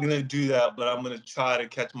 not gonna do that, but I'm gonna try to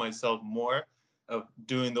catch myself more of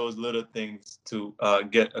doing those little things to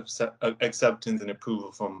get acceptance and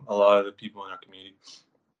approval from a lot of the people in our community.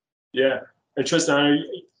 Yeah, and Tristan,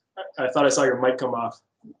 I thought I saw your mic come off.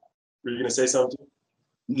 Were you gonna say something?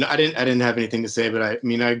 No, I didn't have anything to say, but I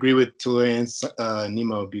agree with Tule and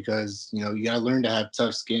Nemo because you gotta learn to have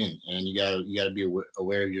tough skin and you gotta be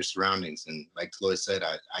aware of your surroundings. And like Tule said,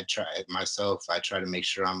 I try to make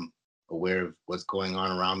sure I'm aware of what's going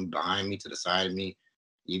on around me, behind me, to the side of me,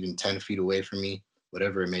 even 10 feet away from me,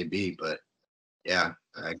 whatever it may be. But yeah,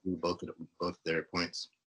 I agree with both of their points.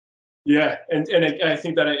 Yeah, and I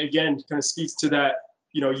think that again kind of speaks to that.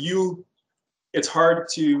 It's hard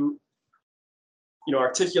to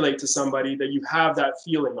articulate to somebody that you have that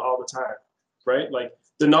feeling all the time, right? Like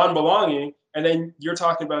the non-belonging, and then you're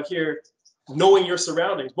talking about here knowing your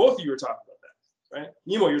surroundings. Both of you are talking about that, right?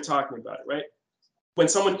 Nemo, you're talking about it, right? When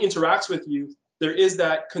someone interacts with you, there is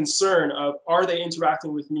that concern of, are they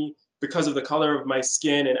interacting with me because of the color of my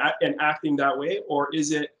skin and acting that way, or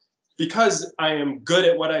is it because I am good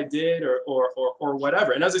at what I did, or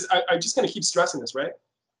whatever? And as I'm just going to keep stressing this, right?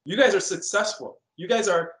 You guys are successful. You guys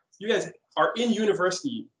are in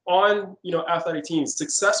university on athletic teams,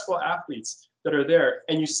 successful athletes that are there,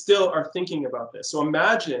 and you still are thinking about this. So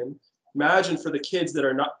imagine for the kids that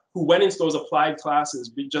are not, who went into those applied classes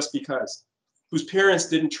just because, whose parents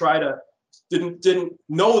didn't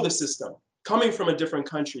know the system, coming from a different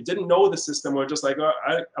country, didn't know the system, or just like, oh,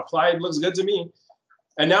 I applied, looks good to me.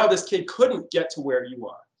 And now this kid couldn't get to where you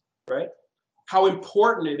are, right? How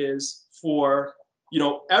important it is for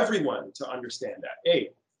everyone to understand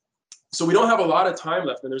that. So we don't have a lot of time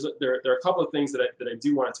left, and there are a couple of things that I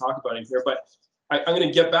do want to talk about in here, but I'm going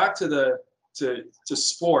to get back to to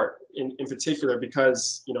sport in particular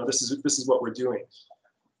because this is what we're doing,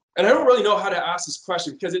 and I don't really know how to ask this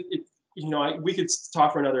question because we could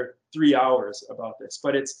talk for another 3 hours about this,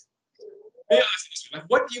 but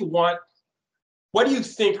what do you want? What do you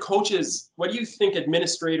think coaches? What do you think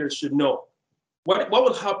administrators should know? What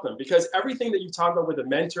will help them? Because everything that you talk about with the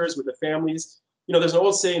mentors, with the families. There's an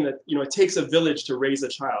old saying that it takes a village to raise a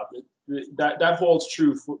child. That holds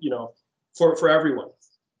true for everyone.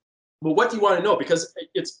 But what do you want to know? Because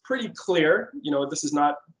it's pretty clear. This is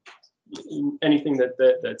not anything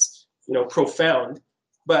that's profound.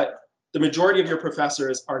 But the majority of your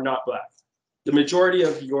professors are not Black. The majority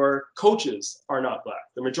of your coaches are not Black.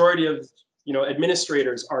 The majority of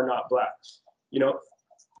administrators are not Black.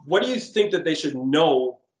 What do you think that they should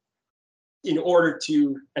know in order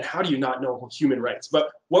to, and how do you not know human rights? But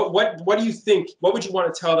what do you think? What would you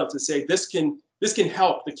want to tell them to say this can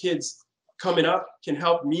help the kids coming up, can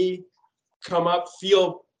help me come up,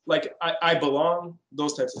 feel like I belong,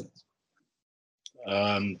 those types of things?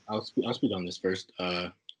 I'll speak on this first.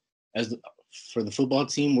 For the football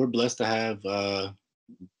team, we're blessed to have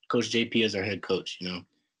Coach JP as our head coach.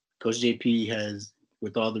 Coach JP has,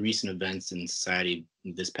 with all the recent events in society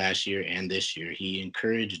this past year and this year, he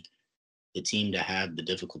encouraged the team to have the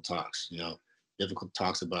difficult talks, difficult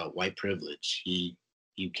talks about white privilege. He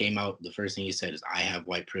came out, the first thing he said is, I have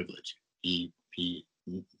white privilege. He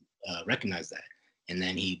recognized that. And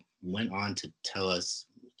then he went on to tell us,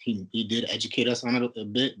 he did educate us on it a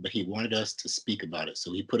bit, but he wanted us to speak about it.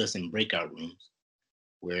 So he put us in breakout rooms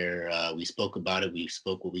where we spoke about it. We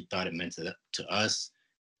spoke what we thought it meant to us,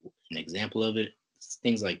 an example of it,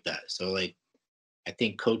 things like that. So I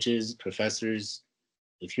think coaches, professors,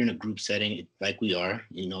 if you're in a group setting like we are,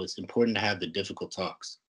 it's important to have the difficult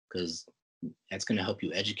talks because that's going to help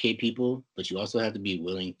you educate people, but you also have to be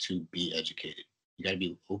willing to be educated. You got to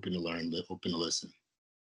be open to learn, open to listen.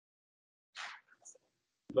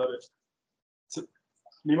 Love it. So,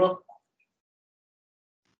 Nemo?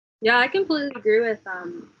 Yeah, I completely agree with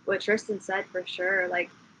what Tristan said for sure. Like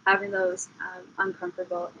having those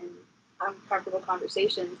uncomfortable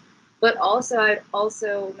conversations. But also, I'd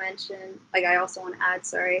also mention, like, I also want to add,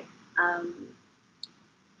 sorry.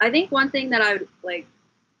 I think one thing that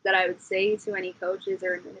I would say to any coaches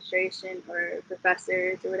or administration or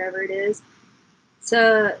professors or whatever it is,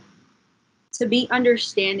 to be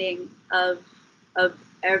understanding of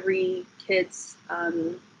every kid's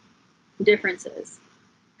differences,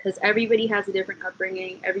 because everybody has a different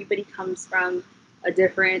upbringing, everybody comes from a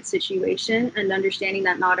different situation, and understanding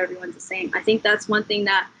that not everyone's the same. I think that's one thing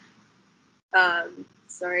that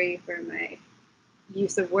sorry for my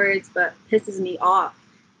use of words, but pisses me off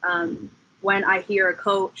when I hear a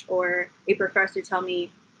coach or a professor tell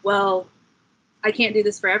me, well, I can't do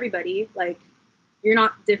this for everybody. Like, you're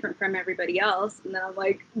not different from everybody else. And then I'm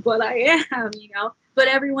like, but I am, you know, but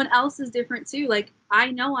everyone else is different too. Like,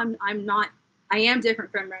 I know I am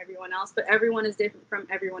different from everyone else, but everyone is different from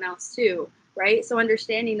everyone else too. Right. So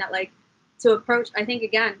understanding that, like, to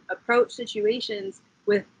approach situations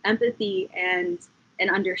with empathy and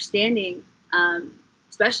understanding,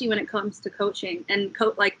 especially when it comes to coaching and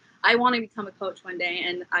like, I want to become a coach one day,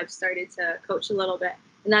 and I've started to coach a little bit.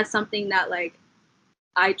 And that's something that, like,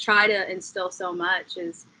 I try to instill so much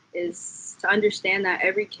is to understand that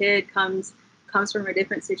every kid comes from a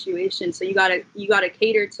different situation. So you gotta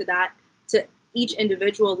cater to that, to each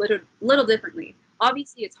individual little differently.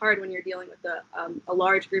 Obviously, it's hard when you're dealing with a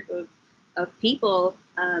large group of people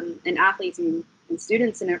and athletes and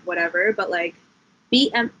students and whatever. But, like,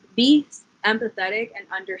 be empathetic and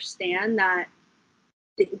understand that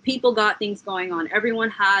people got things going on.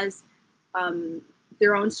 Everyone has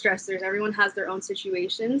their own stressors. Everyone has their own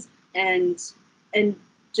situations, and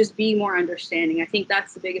just be more understanding. I think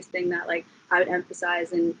that's the biggest thing that, like, I would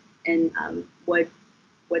emphasize and would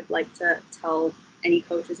like to tell any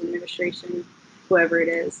coaches, administration, whoever it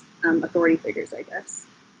is, authority figures, I guess.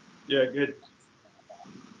 Yeah, good.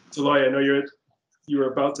 Taloy, I know you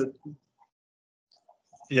were about to.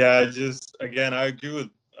 Yeah, just again, I agree with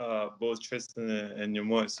both Tristan and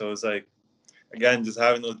Yamut. So it's like, again, just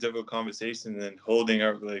having those difficult conversations and holding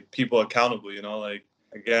our, like, people accountable. You know, like,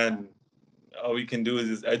 again, all we can do is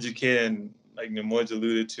just educate, and, like Yamut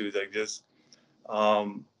alluded to, like, just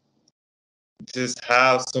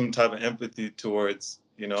have some type of empathy towards,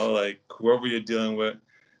 you know, like, whoever you're dealing with,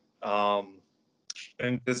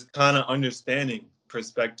 and just kind of understanding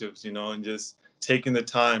perspectives, you know, and just taking the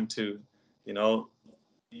time to, you know,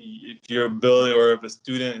 if your ability or if a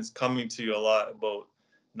student is coming to you a lot about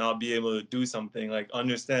not being able to do something, like,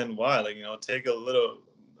 understand why, like, you know, take a little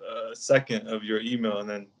second of your email and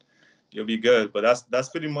then you'll be good. But that's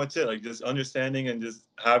pretty much it. Like, just understanding and just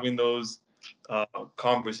having those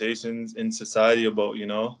conversations in society about, you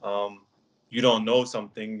know, you don't know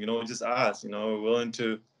something, you know, just ask, you know, we're willing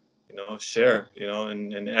to, you know, share, you know,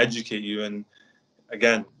 and educate you. And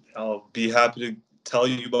again, I'll be happy to tell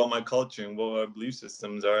you about my culture and what our belief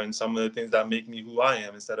systems are and some of the things that make me who I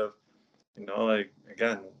am, instead of, you know, like,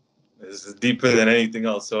 again, this is deeper than anything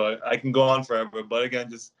else. So I can go on forever, but again,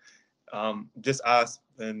 just ask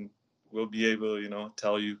and we'll be able to, you know,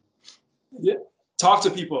 tell you. Yeah. Talk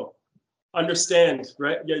to people, understand,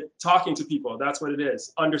 right? Yeah, talking to people, that's what it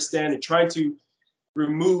is. Understanding, trying to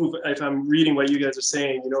remove, if I'm reading what you guys are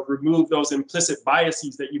saying, you know, remove those implicit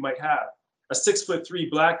biases that you might have. A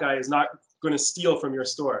 6'3" black guy is not going to steal from your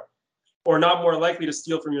store, or not more likely to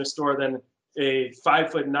steal from your store than a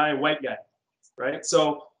 5'9" white guy, right?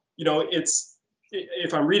 So, you know,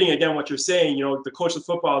 if I'm reading again what you're saying, you know, the coach of the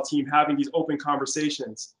football team having these open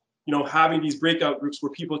conversations, you know, having these breakout groups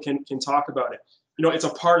where people can talk about it. You know, it's a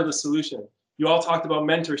part of the solution. You all talked about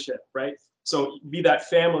mentorship, right? So be that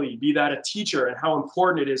family, be that a teacher, and how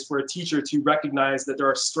important it is for a teacher to recognize that there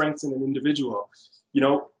are strengths in an individual. You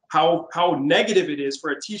know, how negative it is for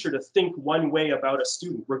a teacher to think one way about a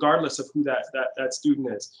student, regardless of who that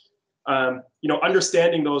student is. You know,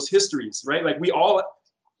 understanding those histories, right? Like, we all,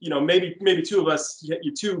 you know, maybe two of us,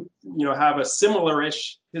 you two, you know, have a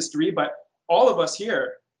similar-ish history, but all of us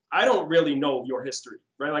here, I don't really know your history,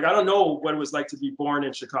 right? Like, I don't know what it was like to be born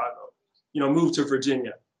in Chicago, you know, move to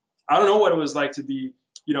Virginia. I don't know what it was like to be,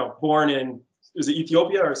 you know, born in, is it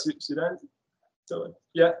Ethiopia or Sudan? So,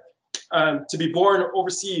 yeah. To be born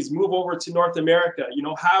overseas, move over to North America, you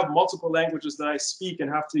know, have multiple languages that I speak and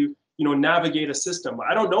have to, you know, navigate a system.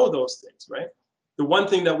 I don't know those things, right? The one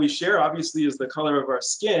thing that we share, obviously, is the color of our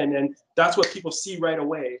skin. And that's what people see right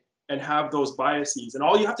away and have those biases. And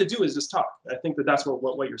all you have to do is just talk. I think that's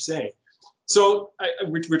what you're saying. So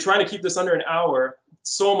we're trying to keep this under an hour.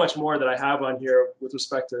 So much more that I have on here with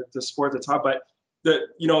respect to sport to talk. But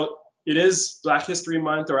it is Black History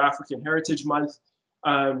Month or African Heritage Month.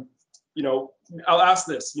 I'll ask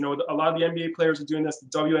this. A lot of the NBA players are doing this. The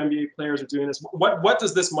WNBA players are doing this. What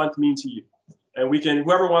does this month mean to you? And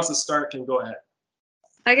whoever wants to start can go ahead.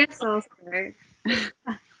 I guess I'll start.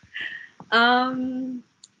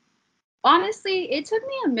 Honestly, it took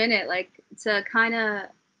me a minute, to kind of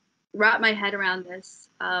wrap my head around this,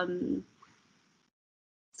 to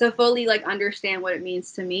fully understand what it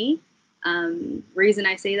means to me. Reason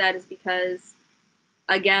I say that is because,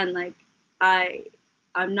 again, I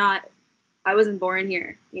wasn't born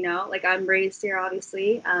here, I'm raised here,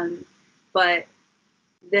 obviously, but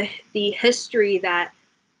the history that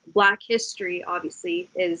Black history obviously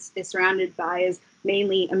is surrounded by is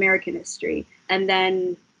mainly American history. And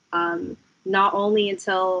then not only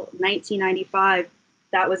until 1995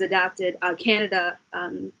 that was adapted, Canada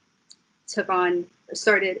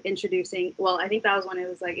started introducing, well, I think that was when it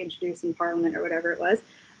was introduced in Parliament or whatever it was.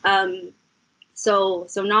 So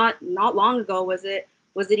not long ago was it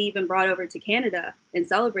even brought over to Canada and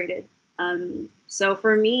celebrated. So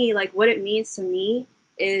for me, what it means to me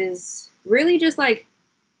is really just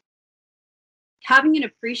having an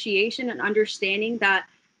appreciation and understanding that,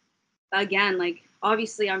 again,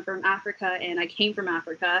 obviously I'm from Africa and I came from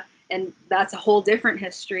Africa, and that's a whole different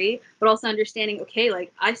history, but also understanding, okay,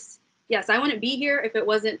 I wouldn't be here if it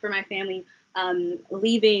wasn't for my family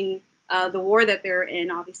leaving the war that they're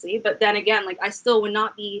in, obviously. But then again, I still would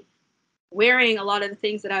not be wearing a lot of the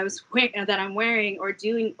things that I'm wearing or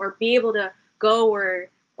doing, or be able to go or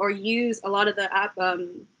use a lot of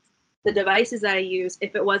the devices that I use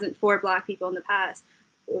if it wasn't for Black people in the past,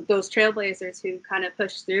 those trailblazers who kind of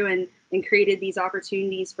pushed through and created these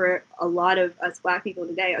opportunities for a lot of us Black people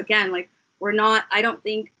today. Again, there's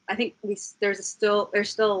still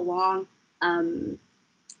a long,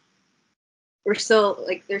 there's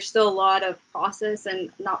still a lot of progress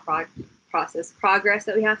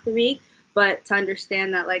that we have to make, but to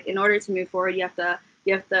understand that in order to move forward, you have to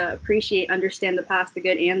appreciate, understand the past, the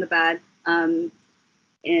good and the bad, and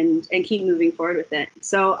keep moving forward with it.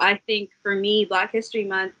 So I think for me, Black History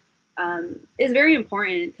Month is very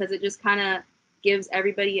important because it just kind of gives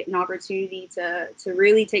everybody an opportunity to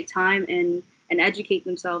really take time and educate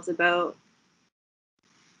themselves about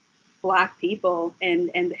Black people and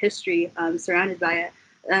the history surrounded by it.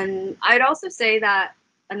 And I'd also say that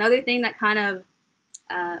another thing that kind of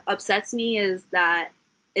upsets me is that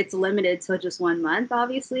it's limited to just 1 month,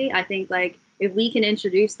 obviously. I think if we can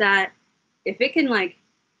introduce that, if it can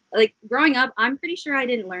growing up, I'm pretty sure I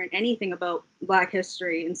didn't learn anything about Black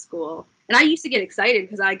history in school. And I used to get excited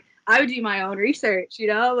because I would do my own research,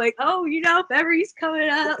 February's coming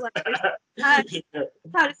up, how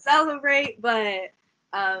to celebrate. But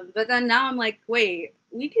then now I'm wait,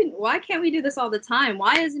 why can't we do this all the time?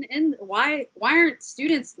 Why aren't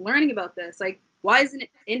students learning about this? Why isn't it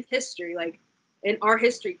in history, in our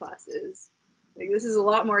history classes? This is a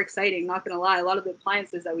lot more exciting, not gonna lie. A lot of the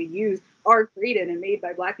appliances that we use are created and made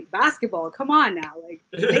by Black people. Basketball, come on now.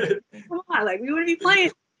 Come on, we wouldn't be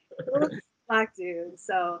playing Black dudes.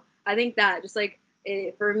 So I think that just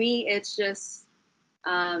for me, it's just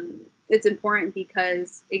it's important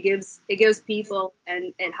because it gives people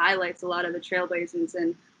and it highlights a lot of the trailblazers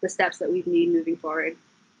and the steps that we need moving forward.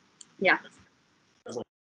 Yeah.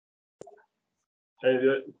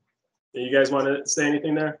 You guys want to say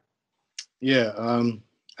anything there? Yeah,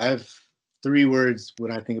 I have 3 words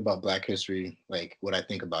when I think about Black history, what I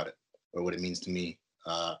think about it or what it means to me.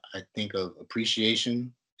 I think of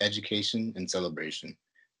appreciation, education, and celebration.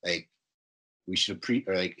 We should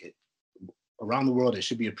around the world, it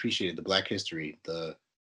should be appreciated, the Black history, the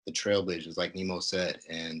trailblazers, like Nemo said,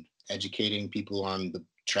 and educating people on the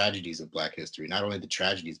tragedies of Black history, not only the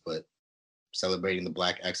tragedies, but celebrating the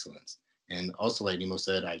Black excellence. And also, like Nemo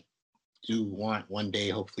said, I do want one day,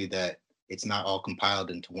 hopefully, that it's not all compiled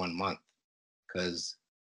into 1 month, because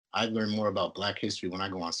I've learned more about Black history when I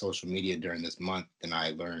go on social media during this month than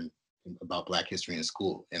I learned about Black history in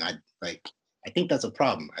school. And I think that's a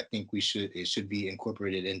problem. I think it should be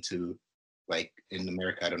incorporated into, in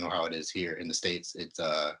America, I don't know how it is here in the States. It's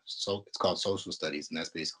called social studies, and that's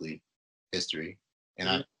basically history.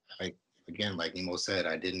 And again, like Nemo said,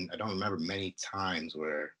 I don't remember many times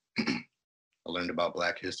where I learned about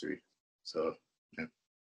Black history. So, yeah.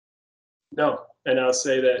 No, and I'll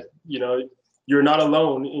say that, you're not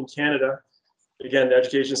alone in Canada. Again, the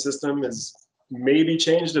education system has maybe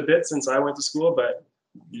changed a bit since I went to school, but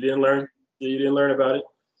you didn't learn about it.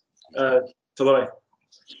 Taloy.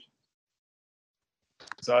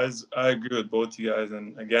 So I agree with both you guys.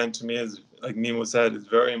 And again, to me, like Nemo said, it's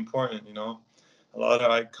very important, a lot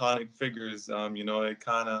of iconic figures, it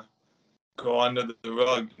kind of go under the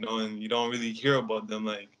rug, and you don't really hear about them.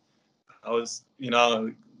 Like I was,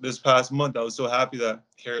 this past month, I was so happy that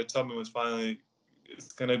Harriet Tubman was finally,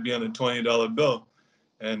 it's going to be on a $20 bill.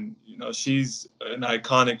 And, she's an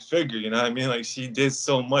iconic figure, you know what I mean? Like she did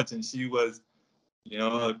so much, and she was,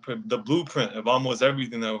 the blueprint of almost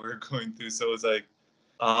everything that we're going through. So it's like,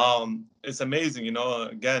 it's amazing,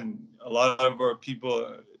 again, a lot of our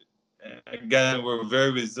people, again, we're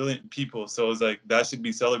very resilient people. So it's like, that should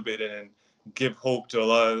be celebrated and give hope to a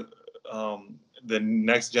lot of the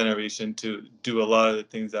next generation to do a lot of the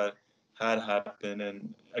things that had happened.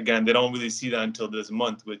 And again, they don't really see that until this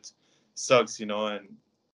month, which sucks, and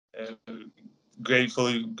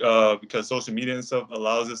gratefully because social media and stuff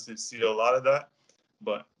allows us to see a lot of that.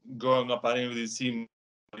 But growing up, I didn't really see,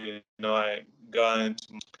 I got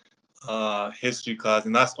into history class,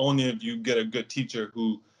 and that's only if you get a good teacher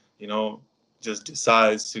who, just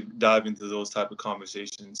decides to dive into those type of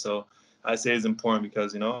conversations. So I say it's important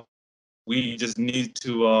because, we just need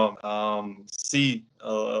to see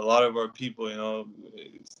a lot of our people,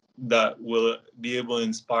 that will be able to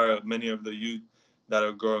inspire many of the youth that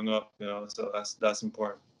are growing up, so that's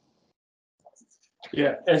important.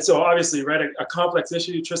 Yeah, and so obviously, right, a complex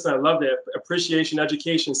issue. Tristan, I love it. Appreciation,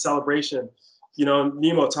 education, celebration.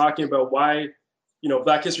 Nemo talking about why,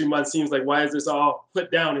 Black History Month seems like, why is this all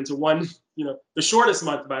put down into one, the shortest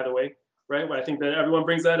month, by the way, right? I think that everyone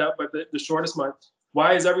brings that up, but the shortest month.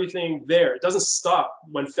 Why is everything there? It doesn't stop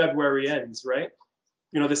when February ends, right?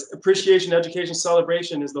 This appreciation, education,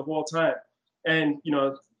 celebration is the whole time. And,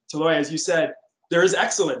 Taloy, as you said, there is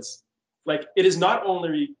excellence. Like, it is not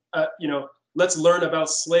only, let's learn about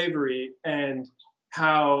slavery and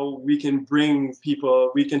how we can bring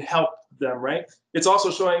people, we can help them, right? It's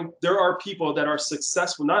also showing there are people that are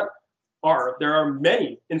successful, there are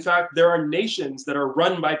many. In fact, there are nations that are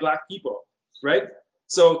run by Black people, right?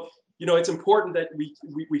 So, it's important that we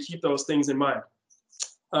keep those things in mind.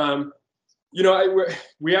 We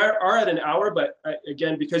are at an hour, but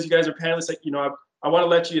again, because you guys are panelists, I want to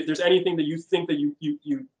let you, if there's anything that you think that you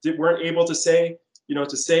weren't able to say,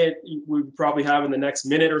 to say it, we probably have in the next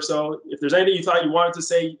minute or so. If there's anything you thought you wanted to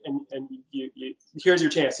say, and here's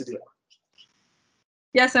your chance to do it.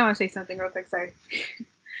 Yes, I want to say something real quick. Sorry.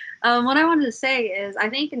 What I wanted to say is, I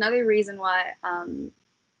think another reason why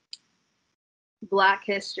Black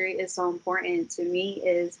history is so important to me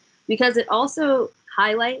is because it also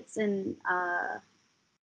highlights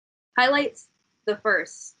the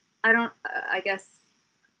first. I guess.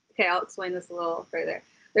 Okay, I'll explain this a little further.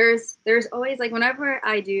 There's always, like, whenever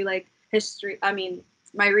I do like history,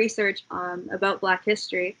 my research about Black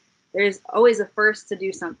history, there's always a first to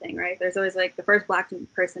do something, right? There's always like the first Black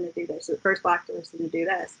person to do this, the first Black person to do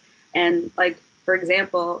this. And like, for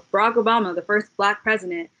example, Barack Obama, the first Black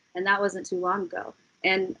president, and that wasn't too long ago.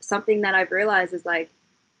 And something that I've realized is like,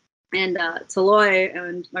 and Taloy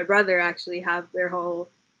and my brother actually have their whole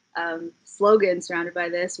slogan surrounded by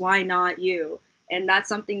this, why not you? And that's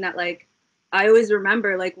something that, like, I always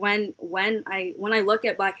remember, like, when I look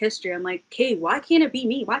at Black history, I'm like, okay, why can't it be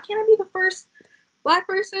me? Why can't I be the first Black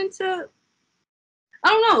person to, I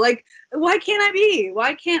don't know, like, why can't I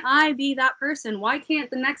be that person? Why can't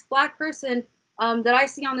the next Black person that I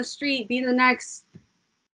see on the street be the next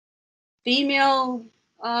female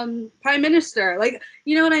prime minister? Like,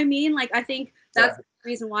 you know what I mean? Like, I think that's the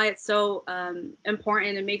reason why it's so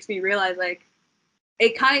important. It makes me realize, like,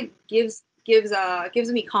 it kind of gives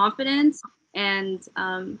me confidence and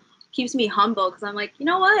keeps me humble, because I'm like, you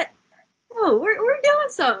know what? Oh, we're doing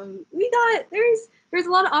something. There's a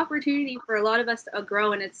lot of opportunity for a lot of us to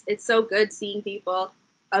grow, and it's so good seeing people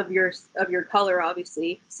of your color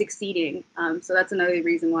obviously succeeding. So that's another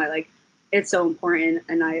reason why, like, it's so important,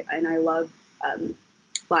 and I love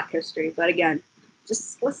Black history. But again,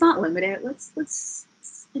 just let's not limit it. Let's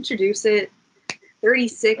introduce it.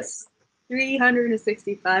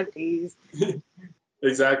 365 days.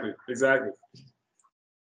 Exactly.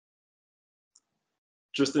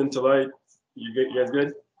 Tristan, Talay, you guys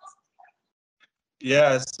good?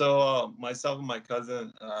 Yeah, so myself and my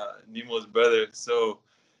cousin, Nemo's brother, so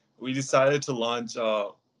we decided to launch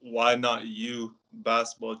Why Not You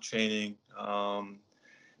basketball training.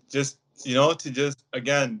 Just,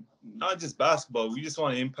 again, not just basketball, we just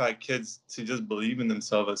want to impact kids to just believe in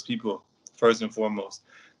themselves as people, first and foremost.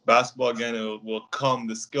 Basketball, again, it will come,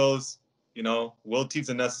 the skills, we'll teach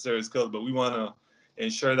the necessary skills, but we want to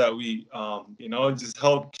ensure that we, just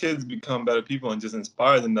help kids become better people and just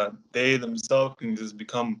inspire them that they themselves can just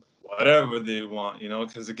become whatever they want,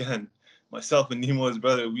 because again, myself and Nemo's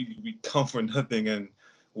brother, we come for nothing, and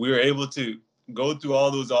we were able to go through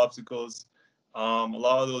all those obstacles, a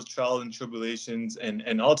lot of those trials and tribulations,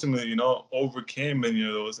 and ultimately, you know, overcame many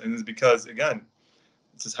of those. And it's because, again,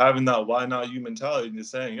 it's just having that why not you mentality and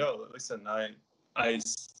just saying, yo, listen, I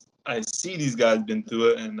see these guys been through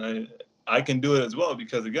it, and I can do it as well,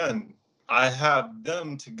 because, again, I have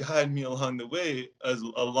them to guide me along the way,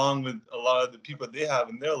 along with a lot of the people they have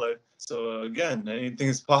in their life. So again, anything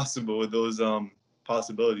is possible with those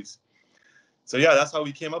possibilities. So yeah, that's how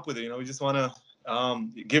we came up with it. You know, we just want to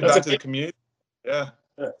give back to the community. Yeah,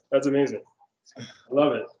 that's amazing. I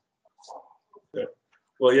love it. Yeah.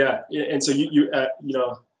 Well, yeah, and so you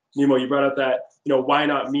know, Nemo, you brought up that, you know, why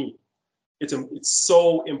not me? It's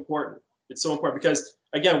so important. It's so important because,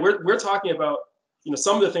 again, we're talking about, you know,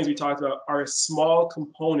 some of the things we talked about are a small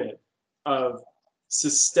component of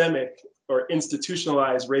systemic or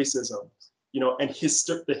institutionalized racism, you know, and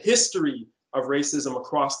the history of racism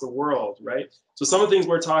across the world, right? So some of the things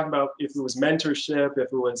we're talking about, if it was mentorship, if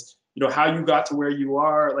it was, you know, how you got to where you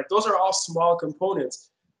are, like those are all small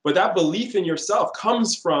components. But that belief in yourself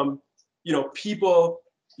comes from, you know, people,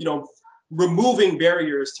 you know, removing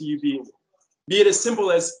barriers to you being, be it as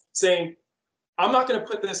simple as saying, I'm not going to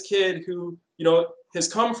put this kid who, you know,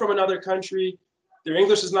 has come from another country, their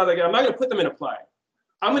English is not that good, I'm not going to put them in applied.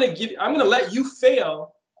 I'm going to let you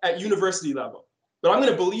fail at university level, but I'm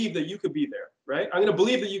going to believe that you could be there, right? I'm going to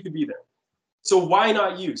believe that you could be there. So why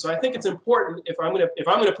not you? So I think it's important, if I'm going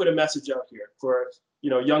to put a message out here for,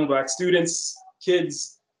 you know, young Black students,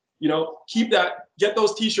 kids, you know, get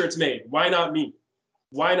those t-shirts made. Why not me?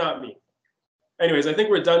 Why not me? Anyways, I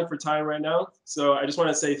think we're done for time right now. So I just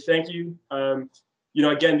want to say thank you. You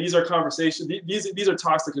know, again, these are conversations. These are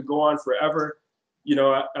talks that could go on forever. You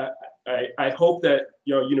know, I hope that,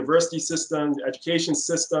 you know, university system, the education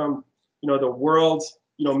system, you know, the world,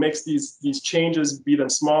 you know, makes these changes, be them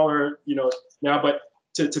smaller, you know, now, but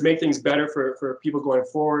to make things better for people going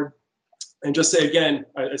forward. And just say again,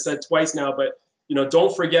 I said twice now, but, you know,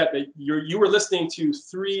 don't forget that you were listening to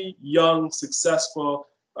 3 young, successful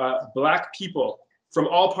Black people from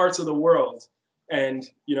all parts of the world, and,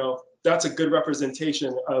 you know, that's a good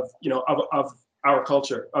representation of, you know, of our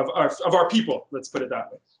culture, of our people. Let's put it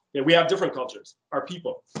that way. Yeah, we have different cultures, our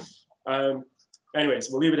people. Anyways,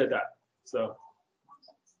 we'll leave it at that. So,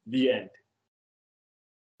 the end.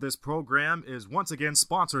 This program is once again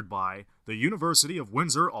sponsored by the University of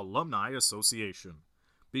Windsor Alumni Association.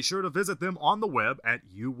 Be sure to visit them on the web at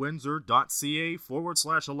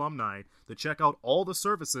uwindsor.ca/alumni to check out all the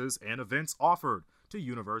services and events offered to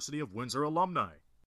University of Windsor alumni.